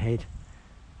obviously on my head,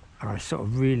 and I sort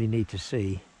of really need to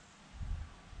see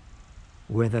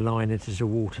where the line enters the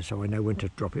water, so I know when to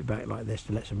drop it back like this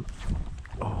to let some.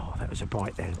 Oh, that was a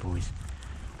bite then, boys.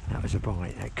 That was a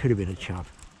bite. That could have been a chub.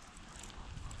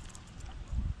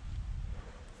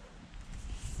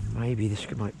 Maybe this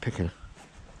might pick an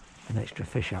extra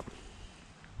fish up.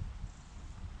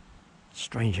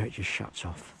 Strange how it just shuts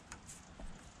off.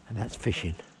 And that's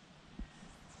fishing.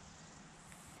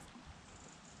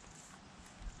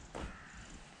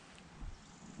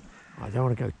 I don't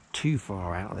want to go too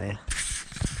far out there,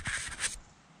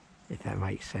 if that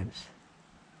makes sense.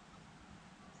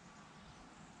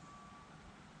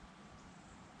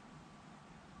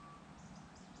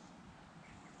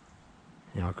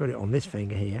 Now I've got it on this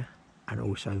finger here and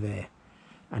also there,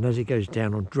 and as it goes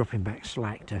down I'm dropping back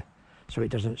slack so it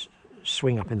doesn't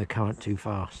swing up in the current too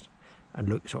fast and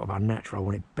look sort of unnatural. I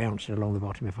want it bouncing along the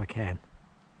bottom if I can.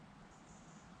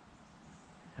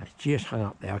 It's just hung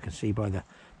up there, I can see by the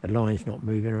line's not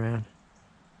moving around.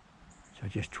 So I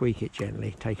just tweak it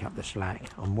gently, take up the slack.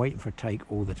 I'm waiting for a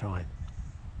take all the time.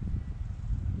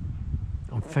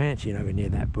 I'm fancying over near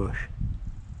that bush.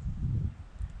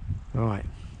 Right,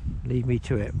 leave me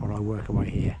to it while I work away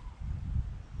here.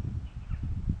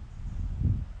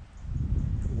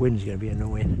 The wind's going to be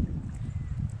annoying.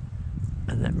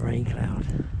 And that rain cloud.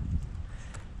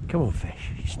 Come on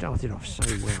fish, you started off so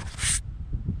well.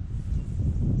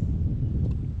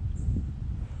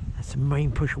 That's the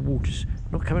main push of water's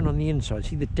not coming on the inside.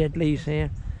 See the dead leaves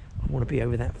here? I want to be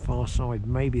over that far side,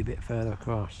 maybe a bit further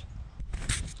across.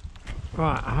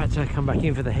 Right, I had to come back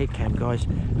in for the head cam, guys.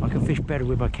 I can fish better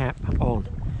with my cap on.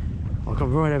 I've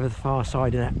gone right over the far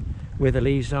side of that where the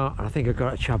leaves are, and I think I've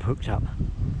got a chub hooked up.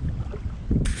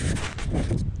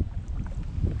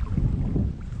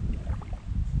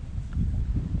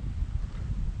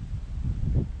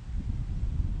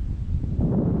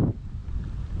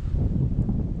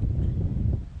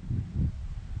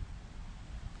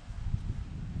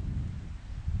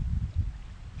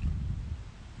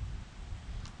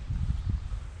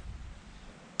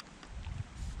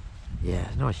 Yeah,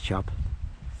 nice chub.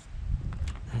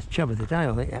 That's chub of the day,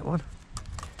 I think, that one.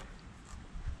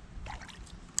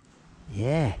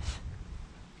 Yes.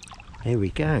 Here we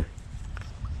go.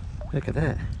 Look at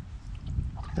that.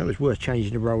 That was worth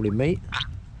changing the rolling meat.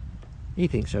 You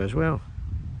think so as well.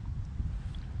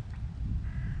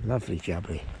 Lovely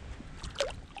jubbly.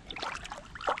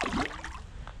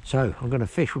 So, I'm going to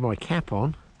fish with my cap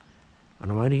on,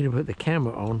 and I'm only going to put the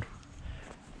camera on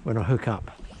when I hook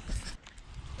up.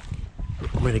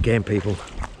 I mean, again, people,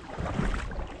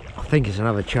 I think it's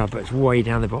another chub, but it's way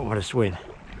down the bottom of the swim.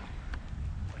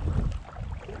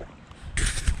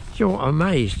 You know what, I'm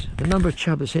amazed the number of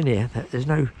chub that's in here, that there's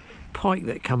no pike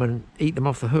that come and eat them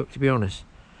off the hook, to be honest.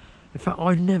 In fact,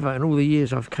 I've never, in all the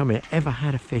years I've come here, ever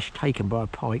had a fish taken by a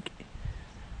pike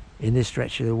in this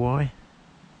stretch of the Wye.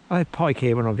 I had pike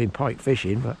here when I've been pike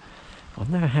fishing, but I've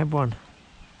never had one.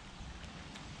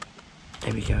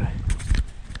 There we go.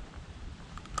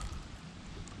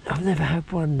 I've never had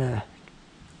one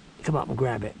come up and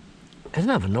grab it. There's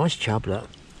another nice chub, look.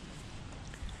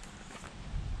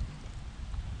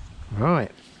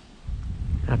 Right,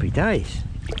 happy days.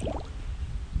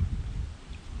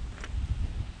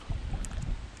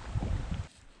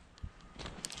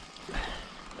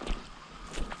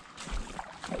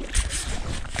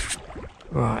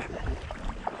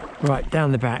 Right,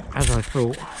 down the back, as I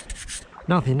thought.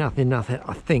 Nothing. I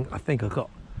think I've got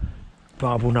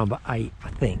barbel number 8, I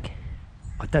think.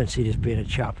 I don't see this being a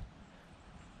chub.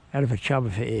 Out of a chub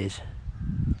if it is.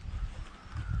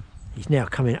 He's now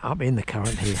coming up in the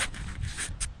current here.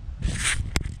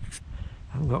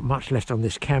 I haven't got much left on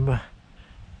this camera,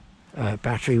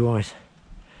 battery wise.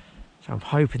 So I'm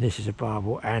hoping this is a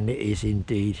barbel, and it is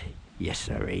indeed. Yes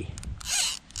sirree.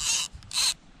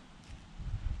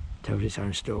 Tells its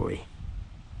own story.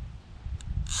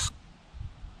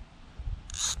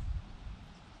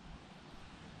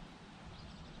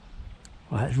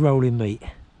 Well, that's rolling meat.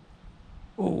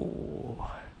 Oh.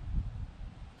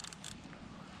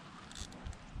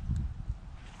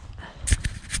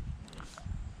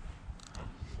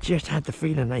 Just had the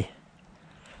feeling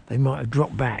they might have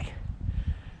dropped back.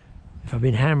 If I've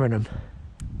been hammering them,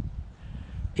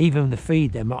 even the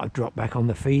feed there might have dropped back on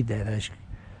the feed there. There's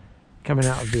coming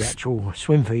out of the actual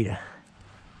swim feeder.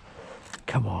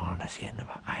 Come on, let's get them.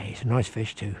 Hey, it's a nice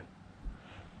fish too.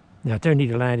 Now I don't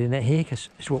need a landing net here because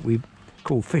it's what we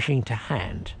call fishing to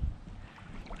hand.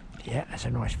 Yeah, that's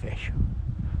a nice fish.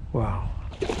 Wow.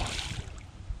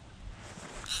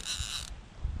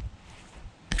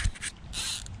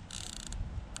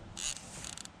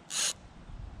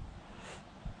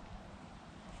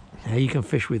 Now you can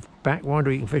fish with back wind,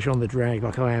 or you can fish on the drag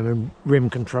like I am, and rim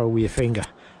control with your finger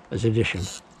as addition.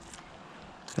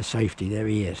 For safety, there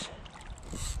he is.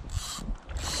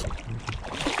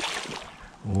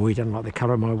 Oh, he doesn't like the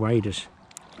colour of my waders.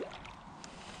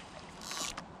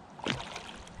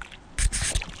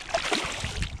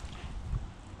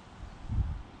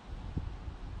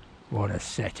 What a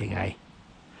setting, eh?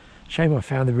 Shame I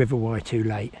found the River Wye too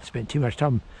late. Spent too much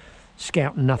time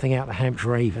scouting nothing out the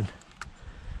Hampshire Avon.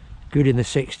 Good in the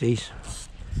 60s.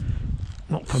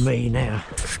 Not for me now.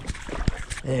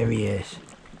 There he is.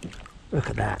 Look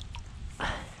at that. A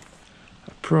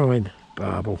prime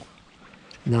barbel.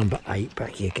 Number 8.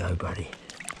 Back you go, buddy.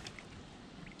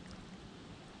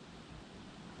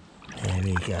 There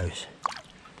he goes.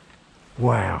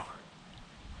 Wow.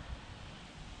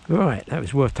 Right, that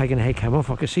was worth taking the head cam off.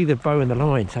 I could see the bow and the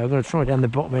line, so I'm going to try down the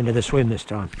bottom end of the swim this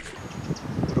time.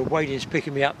 The wading's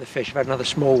picking me up the fish. I've had another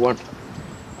small one,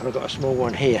 and I've got a small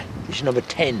one here. This is number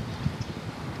 10.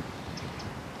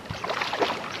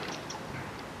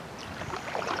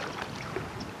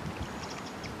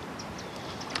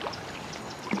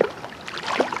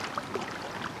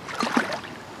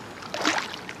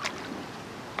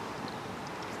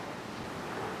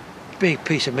 Big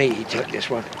piece of meat he took, this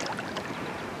one.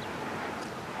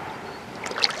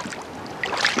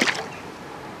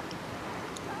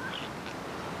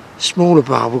 Smaller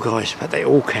barbel, guys, but they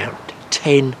all count.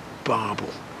 10 barbel.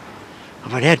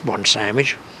 I've only had one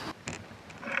sandwich.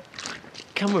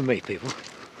 Come with me, people.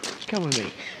 Come with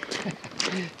me.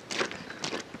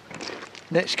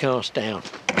 Next cast down.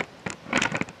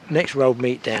 Next rolled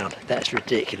meat down. That's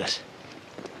ridiculous.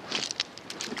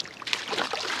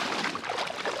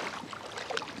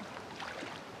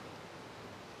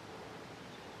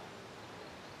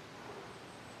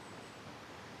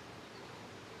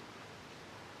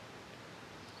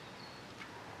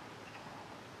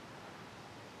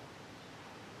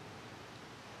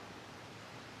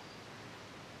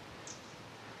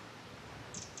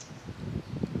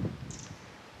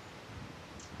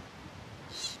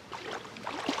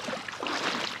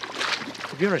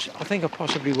 To be honest, I think I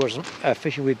possibly wasn't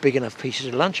fishing with big enough pieces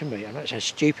of luncheon meat. I know it sounds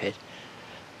stupid.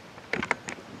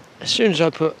 As soon as I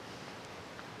put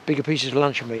bigger pieces of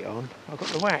luncheon meat on, I got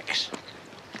the wax.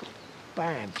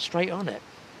 Bam, straight on it.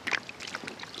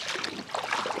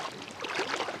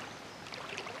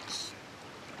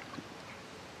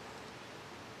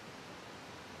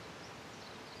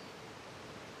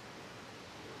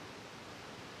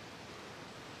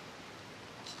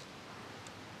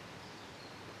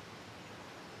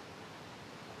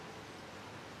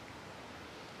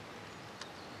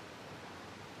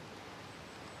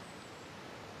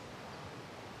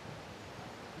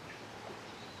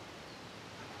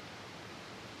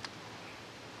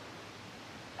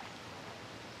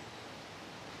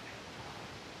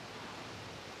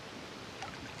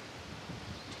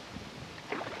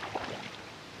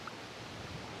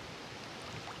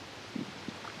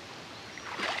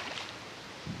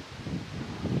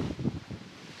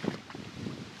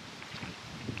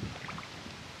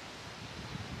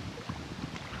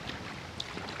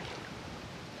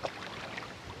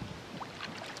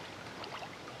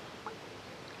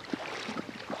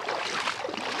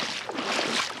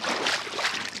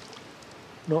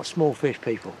 Not small fish,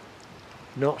 people.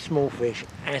 Not small fish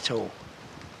at all.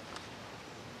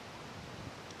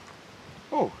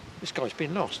 Oh, this guy's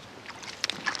been lost.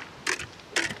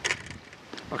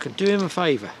 I can do him a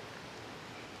favour.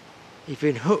 He's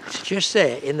been hooked just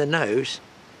there in the nose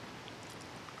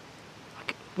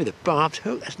with a barbed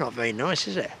hook. That's not very nice,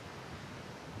 is it?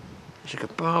 It's like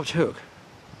a barbed hook.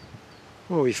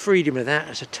 Well, we freed him of that.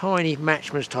 It's a tiny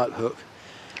matchman's type hook.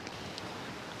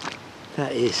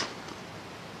 That is.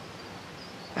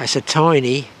 That's a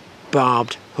tiny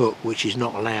barbed hook, which is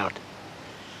not allowed.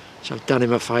 So I've done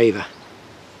him a favour.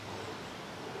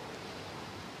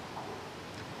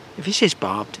 If it says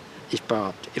barbed, it's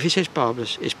barbed. If it says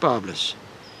barbless, it's barbless.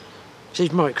 If it says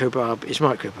microbarb, it's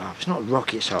microbarb. It's not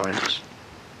rocket science.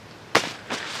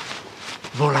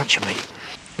 More lunch, mate.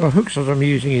 The hook size I'm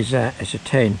using is it's a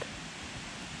 10.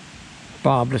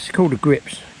 Barbless, it's called a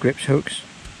grips hooks.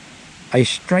 A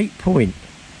straight point.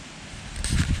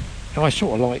 I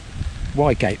sort of like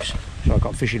wide gapes, so I've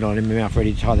got a fishing line in my mouth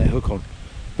ready to tie that hook on.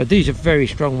 But these are very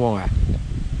strong wire.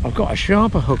 I've got a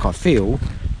sharper hook, I feel,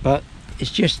 but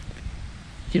it's just,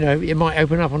 you know, it might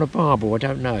open up on a barbel, I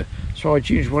don't know. So I'd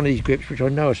use one of these grips which I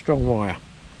know are strong wire.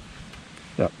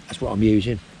 Look, that's what I'm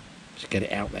using. Let's get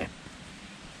it out there.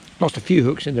 Lost a few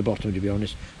hooks in the bottom, to be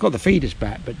honest. Got the feeders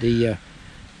back, but the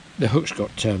hook's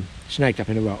got snagged up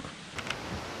in a rock.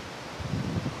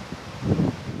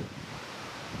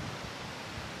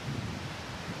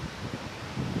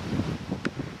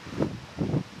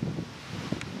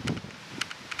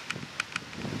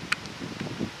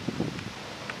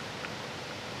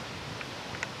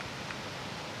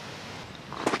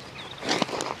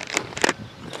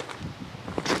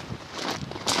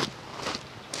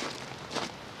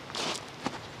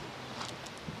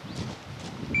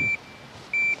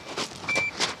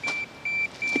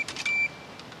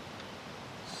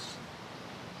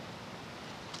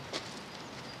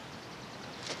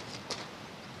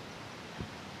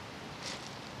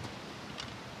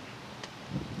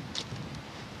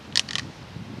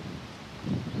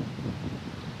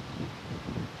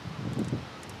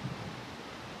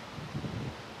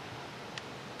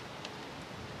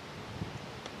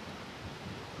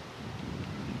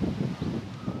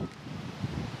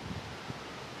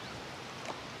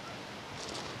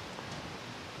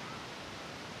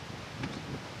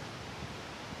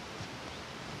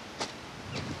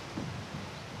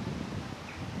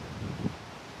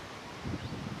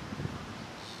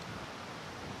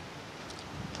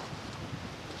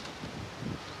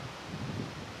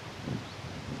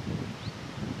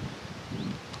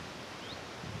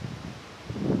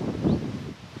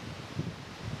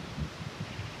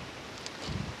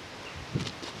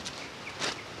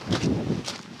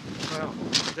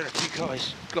 I don't know if you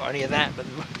guys got any of that, but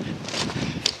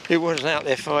it wasn't out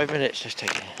there 5 minutes. Just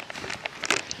take it.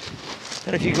 Don't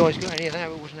know if you guys got any of that,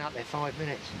 but it wasn't out there 5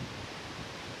 minutes.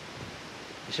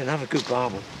 It's another good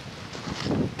barbel.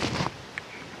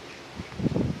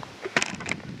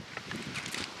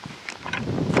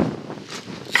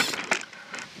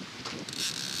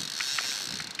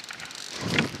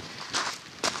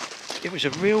 It was a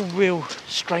real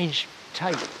strange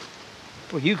tape.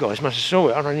 Well, you guys must have saw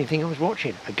it on anything I was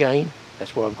watching. Again,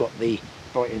 that's why I've got the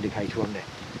bright indicator on there.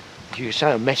 As you can see,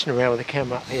 I'm messing around with the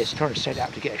camera up here, trying to set it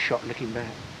up to get a shot looking back.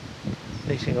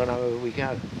 Next thing I know, over we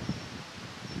go.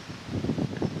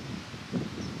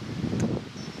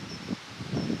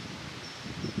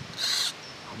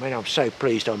 I mean, I'm so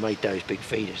pleased I made those big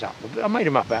feeders up. I made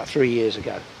them up about 3 years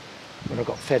ago when I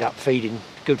got fed up feeding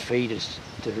good feeders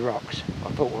to the rocks. I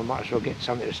thought, well, I might as well get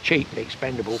something that's cheap and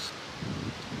expendable.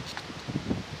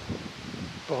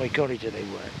 By golly, do they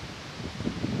work.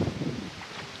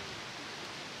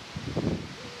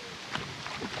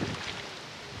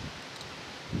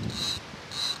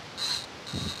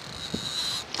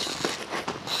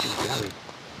 Still going.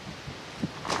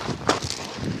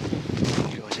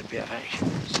 You guys a bit of action.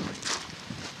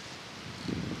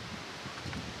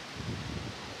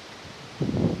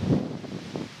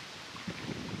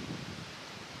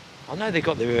 I know they've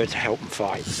got the river to help them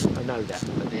fight. I know that,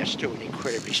 but they're still an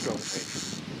incredibly strong fish.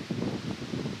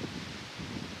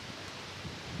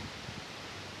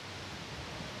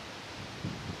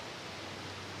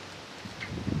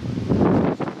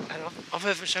 I've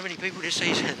heard from so many people this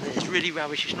season that it's really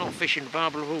rubbish, it's not fishing, the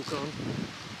barbel have all gone.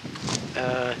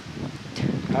 I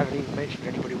haven't even mentioned to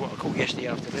anybody what I caught yesterday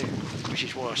afternoon, which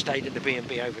is why I stayed at the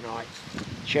B&B overnight.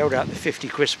 Shelled out the 50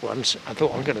 crisp ones. I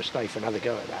thought I'm going to stay for another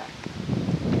go at that.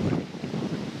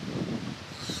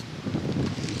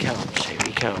 Here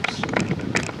he comes.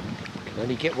 Can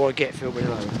only get what I get filming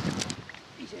alone.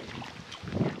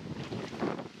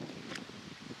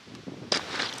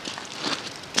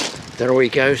 There he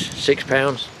goes,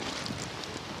 £6.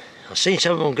 I've seen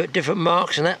some of them got different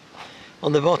marks and that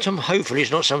on the bottom. Hopefully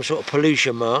it's not some sort of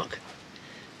pollution mark.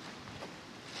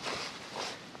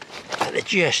 And they're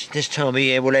just this time of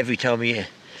year, well, every time of year,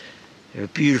 they're a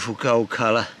beautiful gold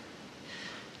colour.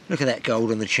 Look at that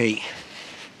gold on the cheek.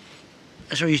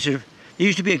 That's what I used to There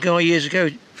used to be a guy years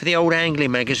ago for the old angling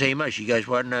magazine, most of you guys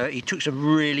won't know, he took some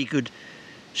really good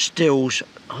stills.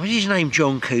 What was his name?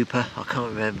 John Cooper? I can't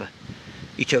remember.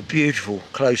 He took beautiful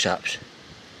close-ups.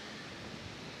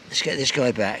 Let's get this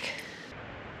guy back.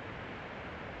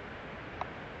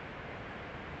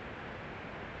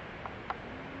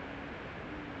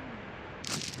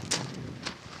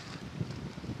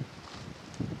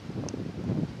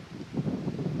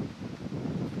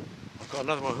 I've got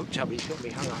another one hooked up, he's got me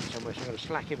hung up somewhere, so I'm going to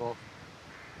slack him off.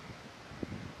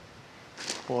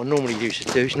 What I normally used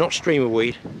to do, it's not streamer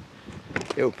weed,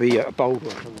 it'll be a boulder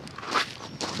or something.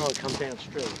 Try and come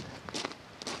downstream.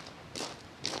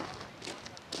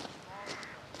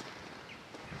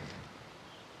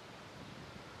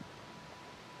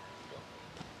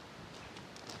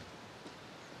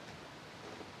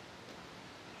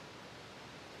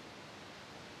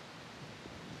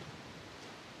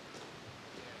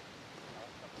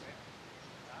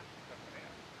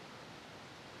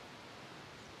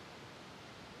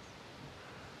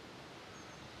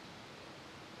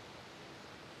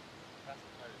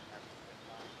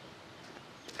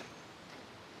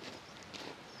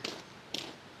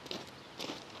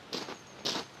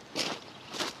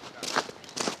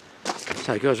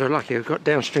 So guys, I'm lucky, I've got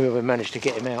downstream of him, managed to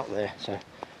get him out there, so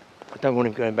I don't want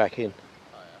him going back in.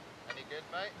 Oh, yeah. Any good,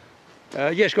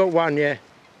 mate? Yes, got one, yeah.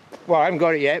 Well, I haven't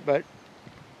got it yet, but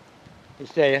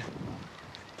it's there.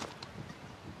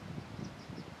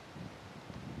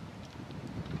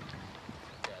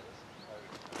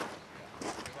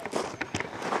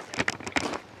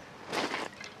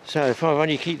 So if I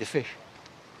only keep the fish,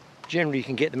 generally you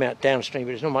can get them out downstream, but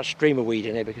there's not much streamer weed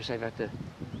in there because they've had the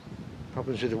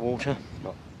problems with the water.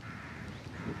 But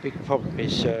the big problem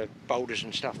is boulders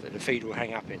and stuff that the feed will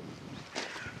hang up in.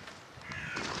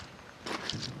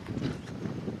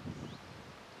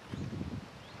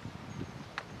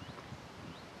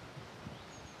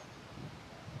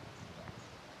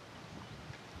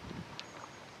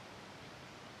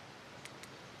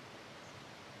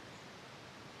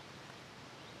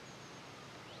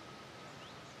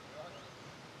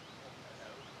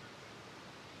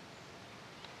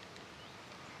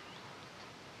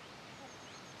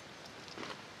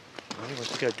 He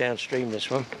wants to go downstream, this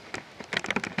one.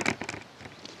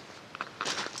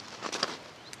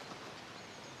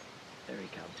 There he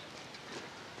comes.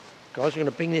 Guys, I'm going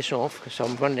to bring this off because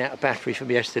I'm running out of battery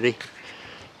from yesterday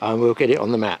and we'll get it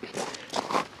on the map.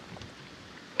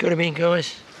 Got him in,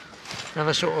 guys.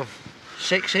 Another sort of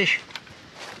 6-ish.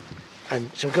 And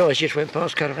some guys just went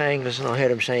past, a couple of anglers, and I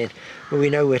heard them saying, well, we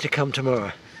know where to come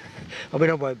tomorrow. I mean,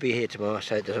 I won't be here tomorrow,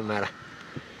 so it doesn't matter.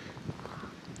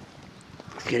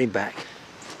 Get him back.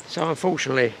 So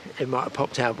unfortunately it might have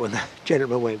popped out when the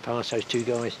gentleman went past, those two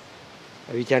guys.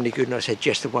 Have you done any good? And I said,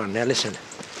 just the one. Now listen,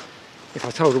 if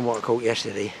I told them what I caught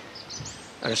yesterday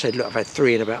and I said, look, I've had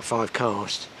 3 in about 5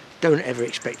 casts, don't ever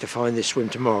expect to find this swim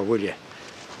tomorrow, will you?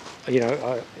 You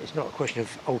know, it's not a question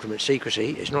of ultimate secrecy.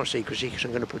 It's not secrecy because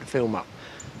I'm going to put the film up,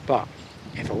 but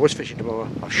if I was fishing tomorrow,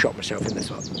 I've shot myself in the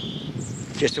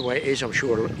foot. Just the way it is. I'm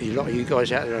sure a lot of you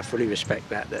guys out there, I fully respect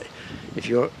that if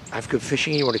you have good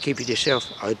fishing, you want to keep it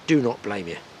yourself, I do not blame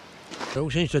you. It all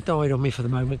seems to have died on me for the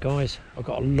moment, guys. I've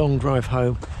got a long drive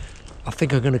home. I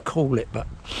think I'm going to call it, but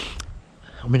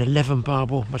I'm in 11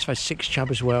 barbel, must have had 6 chub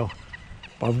as well.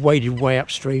 But I've waded way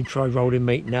upstream, tried rolling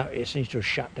meat, now it seems to have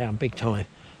shut down big time.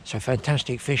 So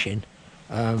fantastic fishing,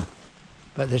 but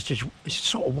there's just, it's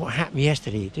sort of what happened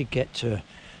yesterday. You did get to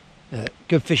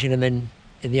good fishing, and then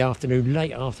in the afternoon,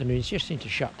 late afternoon, it just seemed to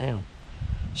shut down.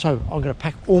 So I'm going to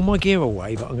pack all my gear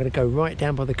away, but I'm going to go right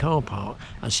down by the car park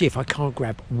and see if I can't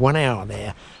grab 1 hour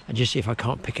there and just see if I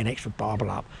can't pick an extra barbel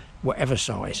up, whatever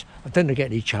size. I don't get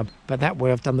any chub, but that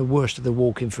way I've done the worst of the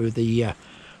walking through the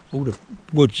all the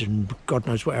woods and God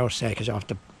knows what else there, because I have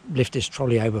to lift this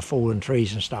trolley over fallen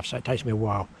trees and stuff, so it takes me a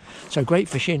while. So great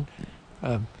fishing.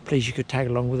 Please, you could tag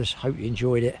along with us. Hope you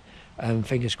enjoyed it.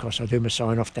 Fingers crossed I'll do my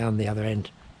sign off down the other end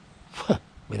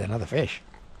with another fish.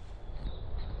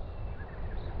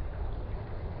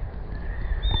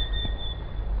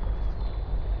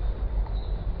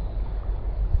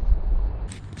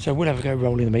 So we'll have a go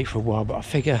rolling the meat for a while, but I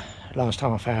figure last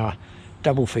half hour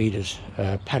double feeders,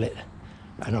 pellet,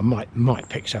 and I might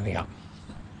pick something up.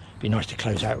 Be nice to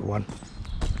close out with one.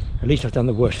 At least I've done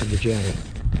the worst of the journey.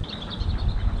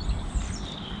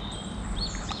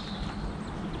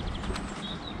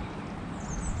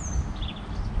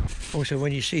 Also,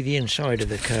 when you see the inside of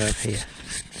the curve here,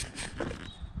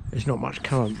 there's not much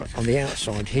current, but on the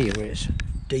outside here where it's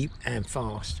deep and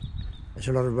fast, there's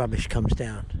a lot of rubbish comes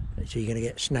down, so you're going to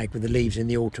get snagged with the leaves in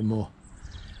the autumn more.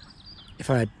 If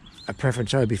I had a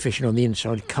preference, I'd be fishing on the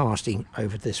inside, casting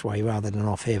over this way rather than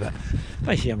off here, but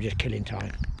basically I'm just killing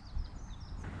time.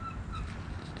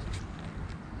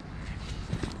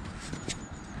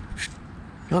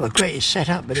 Not the greatest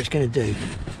setup, but it's going to do.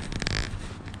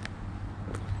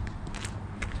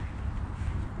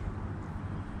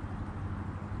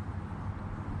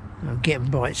 I'm getting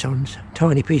bites on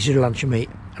tiny pieces of luncheon meat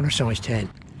and a size 10.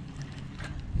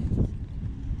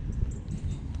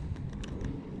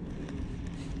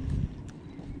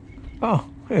 Oh,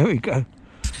 here we go.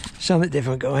 Something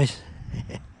different, guys.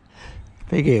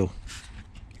 Big eel.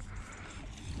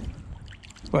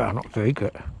 Well, not very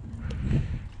good.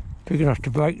 Big enough to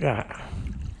break that.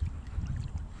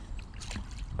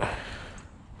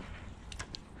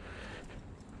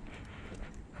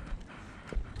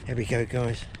 There we go,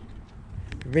 guys.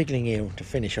 Wriggling eel to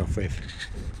finish off with.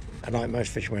 And like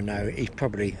most fishermen know, he's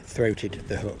probably throated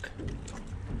the hook.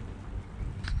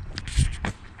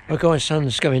 Well guys,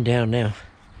 sun's going down now.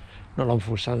 Not long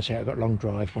before sunset. I've got a long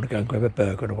drive. Want to go and grab a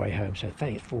burger on the way home. So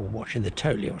thanks for watching the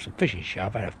totally awesome fishing show.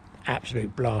 I've had an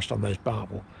absolute blast on those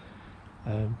barbel.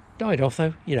 Died off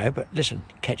though, you know, but listen,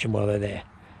 catch them while they're there.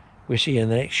 We'll see you in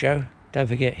the next show. Don't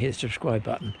forget, hit the subscribe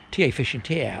button. TA Fishing,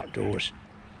 TA Outdoors.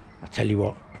 I'll tell you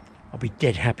what, I'll be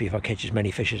dead happy if I catch as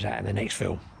many fish as that in the next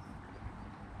film.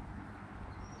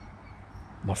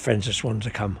 My friends the swans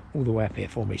have come all the way up here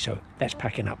for me, so that's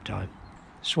packing up time.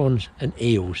 Swans and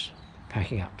eels,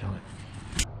 packing up time.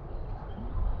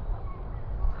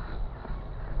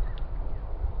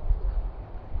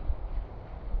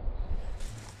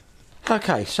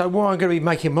 Okay, so what I'm going to be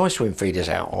making my swim feeders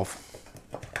out of,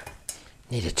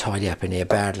 need to tidy up in here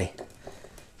badly,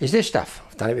 is this stuff.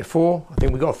 I've done it before. I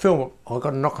think we've got to film up. I've got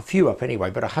to knock a few up anyway,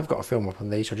 but I have got to film up on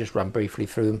these. So I'll just run briefly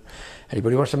through them.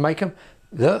 Anybody wants to make them?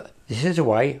 Look, this is the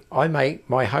way I make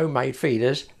my homemade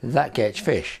feeders that catch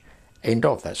fish. End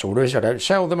of. That's all there is. I don't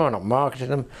sell them, I'm not marketing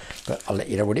them, but I'll let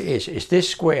you know what it is. It's this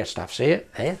square stuff, see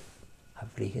it? There.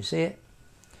 Hopefully you can see it.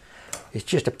 It's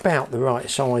just about the right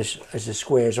size as the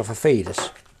squares off of feeders.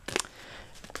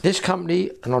 This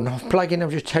company, and I'm not plugging, I'm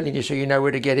just telling you so you know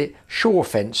where to get it. Shore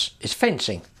Fence is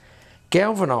fencing.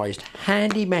 Galvanised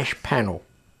handy mesh panel.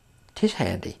 It is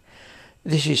handy.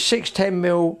 This is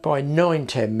 610mm by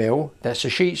 910mm. That's the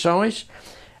sheet size.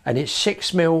 And it's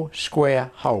 6mm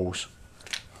square holes.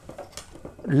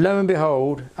 Lo and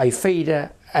behold, a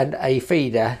feeder and a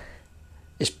feeder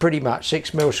is pretty much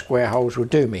 6mm square holes will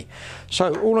do me.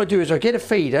 So all I do is I get a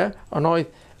feeder, and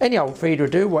any old feeder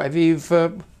will do, whatever you've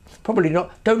probably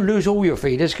not. Don't lose all your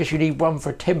feeders because you need one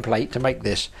for a template to make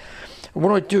this. And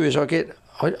what I do is I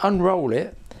unroll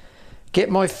it, get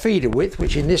my feeder width,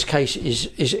 which in this case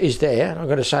is there. I'm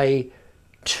going to say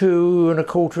 2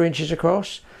 1/4 inches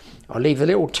across. I'll leave the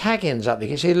little tag ends up. You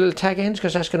can see the little tag ends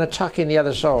because that's going to tuck in the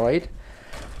other side.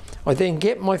 I then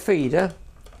get my feeder,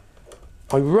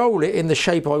 I roll it in the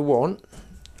shape I want.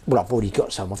 Well, I've already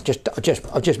got some. I've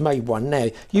just made one now.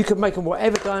 You can make them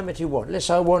whatever diameter you want. Let's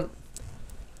say I want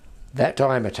that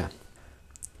diameter.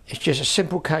 It's just a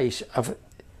simple case of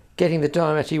getting the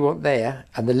diameter you want there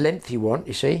and the length you want,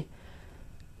 you see.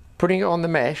 Putting it on the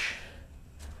mesh.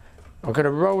 I'm going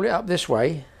to roll it up this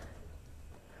way.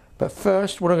 But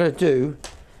first, what I'm going to do,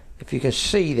 if you can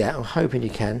see that, I'm hoping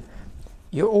you can,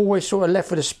 you're always sort of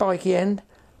left with a spiky end.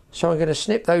 So I'm going to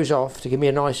snip those off to give me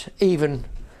a nice even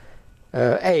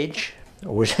edge,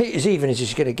 or as even as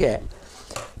it's going to get.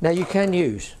 Now you can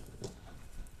use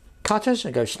cutters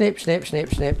and go snip, snip, snip,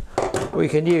 snip, or you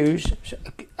can use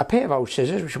a pair of old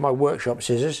scissors, which are my workshop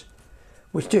scissors,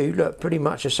 which do look pretty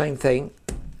much the same thing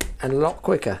and a lot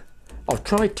quicker. I've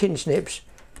tried tin snips,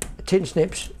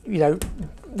 you know,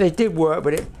 they did work,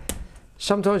 but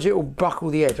sometimes it will buckle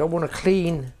the edge. I want a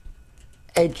clean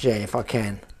edge there if I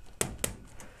can.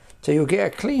 So you'll get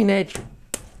a clean edge,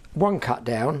 one cut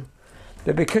down,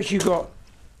 but because you've got,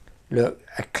 look,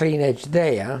 a clean edge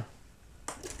there,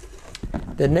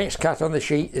 the next cut on the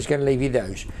sheet is going to leave you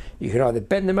those. You can either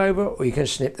bend them over or you can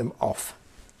snip them off.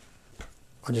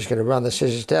 I'm just going to run the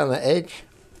scissors down that edge,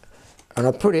 and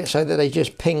I put it so that they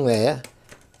just ping there.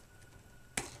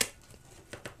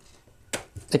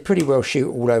 They pretty well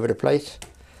shoot all over the place.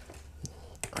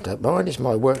 I don't mind, it's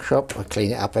my workshop. I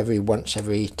clean it up once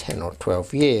every 10 or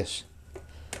 12 years.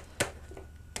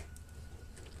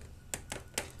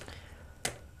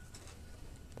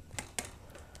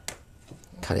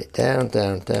 Cut it down,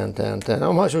 down, down, down, down.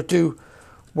 I might as well do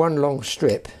one long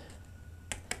strip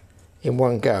in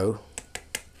one go.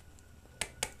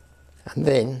 And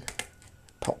then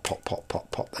pop, pop, pop,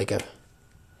 pop, pop, they go.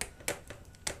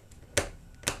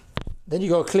 Then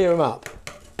you've got to clear them up.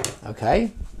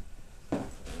 Okay.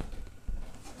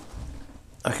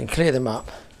 I can clear them up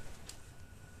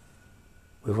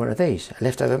with one of these, a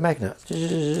leftover magnet.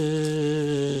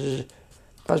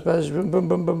 Buzz, buzz, boom, boom,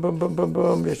 boom, boom, boom, boom, boom,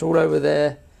 boom, just all over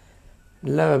there.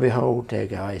 Lo and behold, there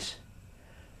guys,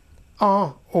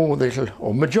 are all the little,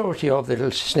 or majority of the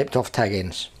little snipped off tag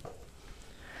ends.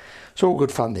 It's all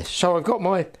good fun this. So I've got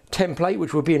my template,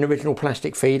 which would be an original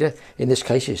plastic feeder. In this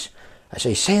case, is, as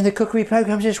they say in the cookery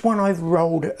programs, this one I've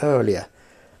rolled earlier.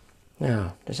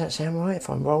 Now, does that sound right if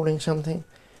I'm rolling something?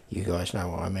 You guys know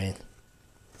what I mean.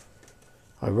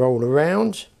 I roll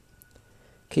around,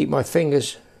 keep my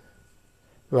fingers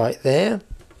right there.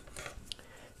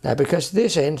 Now, because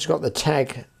this end's got the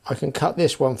tag, I can cut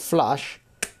this one flush,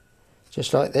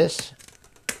 just like this.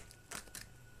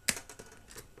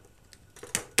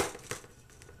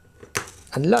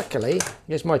 And luckily,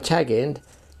 here's my tag end.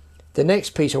 The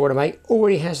next piece I want to make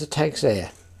already has the tags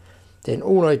there. Then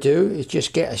all I do is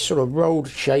just get a sort of rolled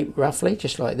shape roughly,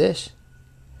 just like this.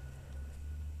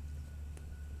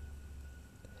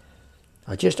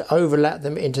 I just overlap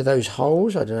them into those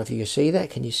holes. I don't know if you can see that.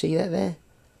 Can you see that there?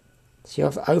 See,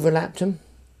 I've overlapped them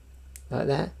like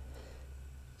that.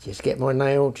 Just get my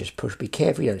nail, just push, be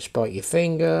careful, you don't spike your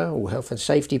finger, all health and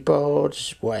safety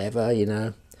boards, whatever, you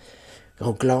know.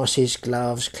 Oh, glasses,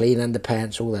 gloves, clean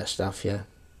underpants, all that stuff, yeah.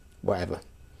 Whatever.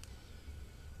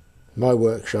 My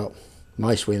workshop,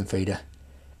 my swim feeder,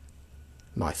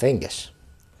 my fingers.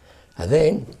 And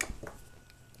then,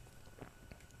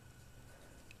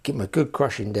 give them a good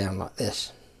crushing down like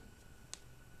this.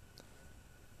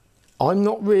 I'm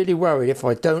not really worried if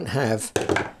I don't have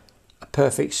a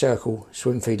perfect circle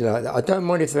swim feeder like that. I don't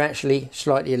mind if they're actually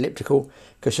slightly elliptical,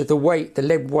 because if the weight, the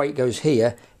lead weight goes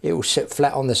here, it will sit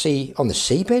flat on the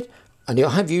seabed, and I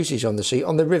have used these on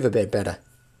the riverbed better.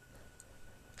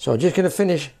 So I'm just going to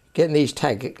finish getting these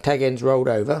tag ends rolled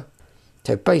over.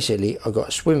 So basically, I've got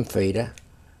a swim feeder,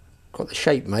 got the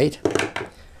shape made.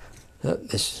 Look,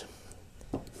 there's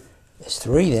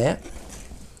 3 there.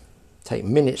 Take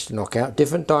minutes to knock out,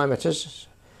 different diameters,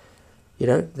 you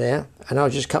know, there. And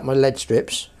I'll just cut my lead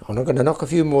strips. I'm not going to knock a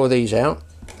few more of these out,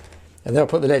 and then I'll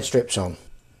put the lead strips on.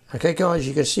 Okay guys,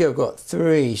 you can see I've got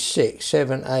 3, 6,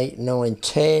 7, 8, 9,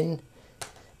 10,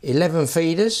 11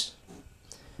 feeders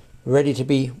ready to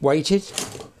be weighted.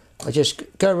 I just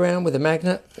go around with a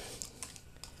magnet,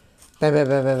 bang, bang,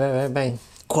 bang, bang, bang, bang.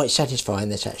 Quite satisfying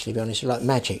this, actually, to be honest. It's like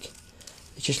magic.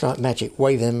 It's just like magic,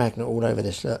 waving the magnet all over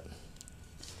this, look.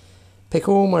 Pick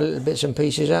all my little bits and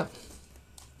pieces up.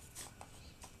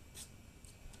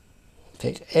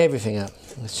 Pick everything up.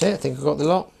 That's it, I think I've got the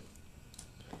lot.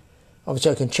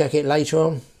 Obviously I can check it later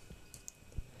on.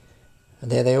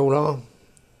 And there they all are.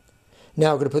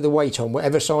 Now I'm going to put the weight on,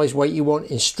 whatever size weight you want,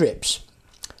 in strips.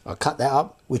 I'll cut that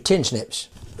up with tin snips.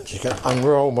 I'm just going to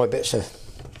unroll my bits of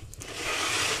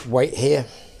weight here.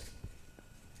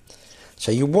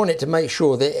 So you want it to make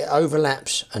sure that it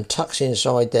overlaps and tucks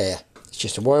inside there. It's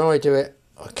just the way I do it.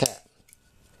 I cut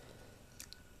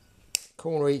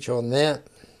corner each on there.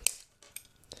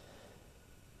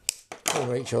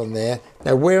 Corner each on there.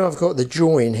 Now where I've got the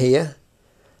join here,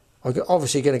 I'm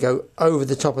obviously going to go over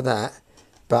the top of that,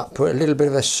 but put a little bit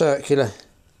of a circular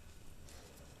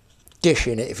dish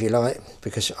in it, if you like,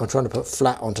 because I'm trying to put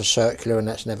flat onto circular, and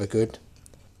that's never good.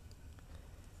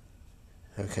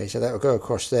 Okay, so that will go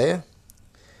across there.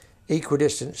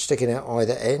 Equidistant sticking out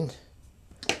either end.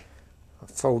 I'll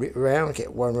fold it around,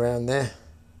 get one round there.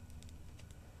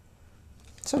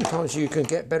 Sometimes you can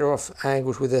get better off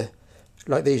angles with a,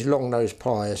 like these long nose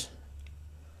pliers.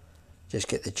 Just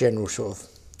get the general sort of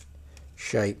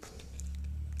shape.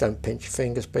 Don't pinch your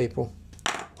fingers, people.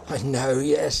 I know,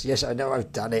 yes, I know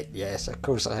I've done it. Yes, of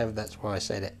course I have, that's why I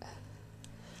said it.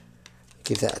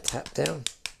 Give that a tap down.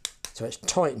 So it's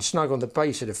tight and snug on the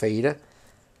base of the feeder.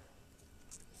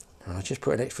 And I'll just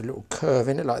put an extra little curve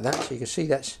in it like that, so you can see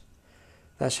that's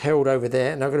held over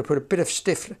there. And I'm going to put a bit of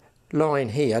stiff line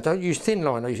here. I don't use thin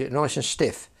line, I use it nice and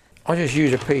stiff. I just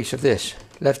use a piece of this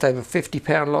leftover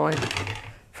 50-pound line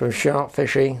from shark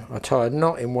fishing. I tie a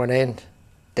knot in one end.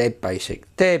 Dead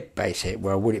basic, dead basic.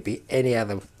 Well, would it be any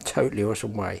other totally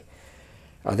awesome way?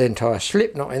 I then tie a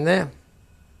slip knot in there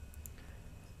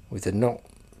with the knot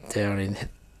down in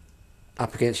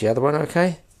up against the other one.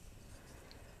 Okay,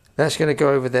 that's going to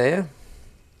go over there.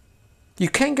 You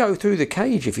can go through the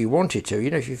cage if you wanted to, you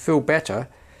know, if you feel better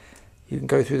you can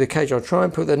go through the cage. I'll try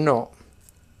and put the knot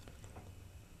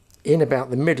in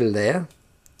about the middle there.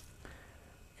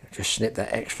 Just snip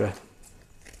that extra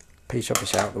piece of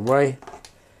this out of the way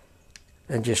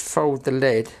and just fold the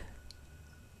lead,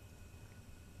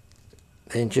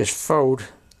 then just fold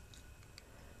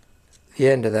the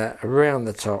end of that around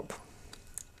the top.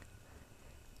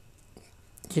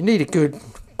 You need a good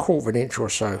 1/4 inch or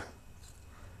so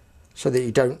so that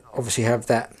you don't obviously have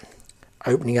that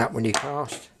opening up when you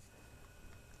cast.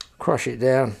 Crush it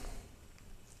down.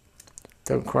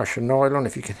 Don't crush the nylon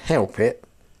if you can help it.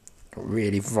 Not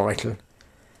really vital.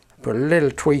 Put a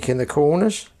little tweak in the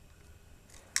corners.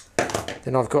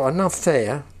 Then I've got enough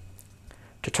there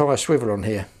to tie a swivel on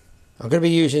here. I'm going to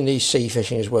be using these sea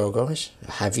fishing as well, guys.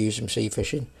 I have used them sea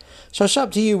fishing. So it's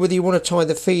up to you whether you want to tie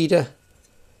the feeder,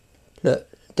 look,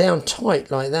 down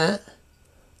tight like that,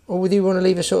 or whether you want to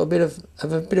leave a sort of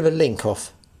a bit of a link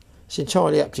off. It's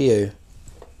entirely up to you.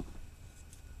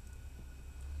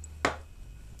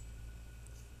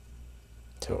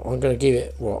 So I'm going to give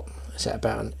it, what is that,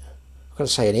 about I'm going to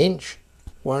say an inch.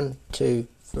 1, 2,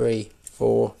 3,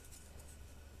 4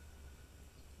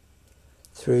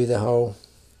 through the hole.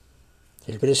 A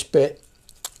little bit of spit.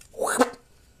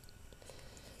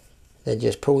 Then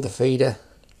just pull the feeder.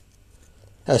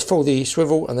 Pull the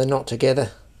swivel and the knot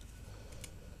together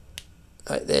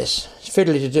like this. It's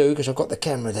fiddly to do because I've got the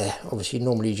camera there. Obviously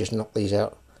normally you just knock these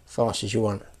out fast as you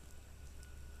want.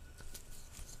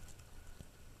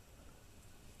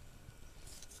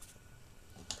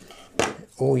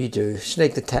 All you do,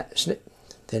 snip the tag,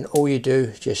 then all you do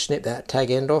is just snip that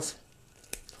tag end off.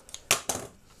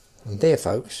 And there,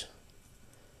 folks,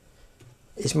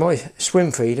 is my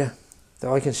swim feeder that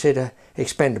I consider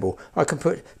expendable. I can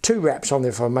put 2 wraps on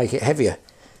there if I make it heavier,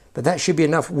 but that should be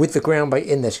enough with the ground bait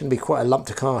in there. It's going to be quite a lump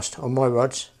to cast on my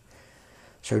rods.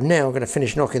 So now I'm going to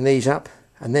finish knocking these up,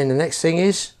 and then the next thing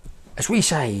is, as we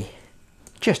say,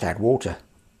 just add water.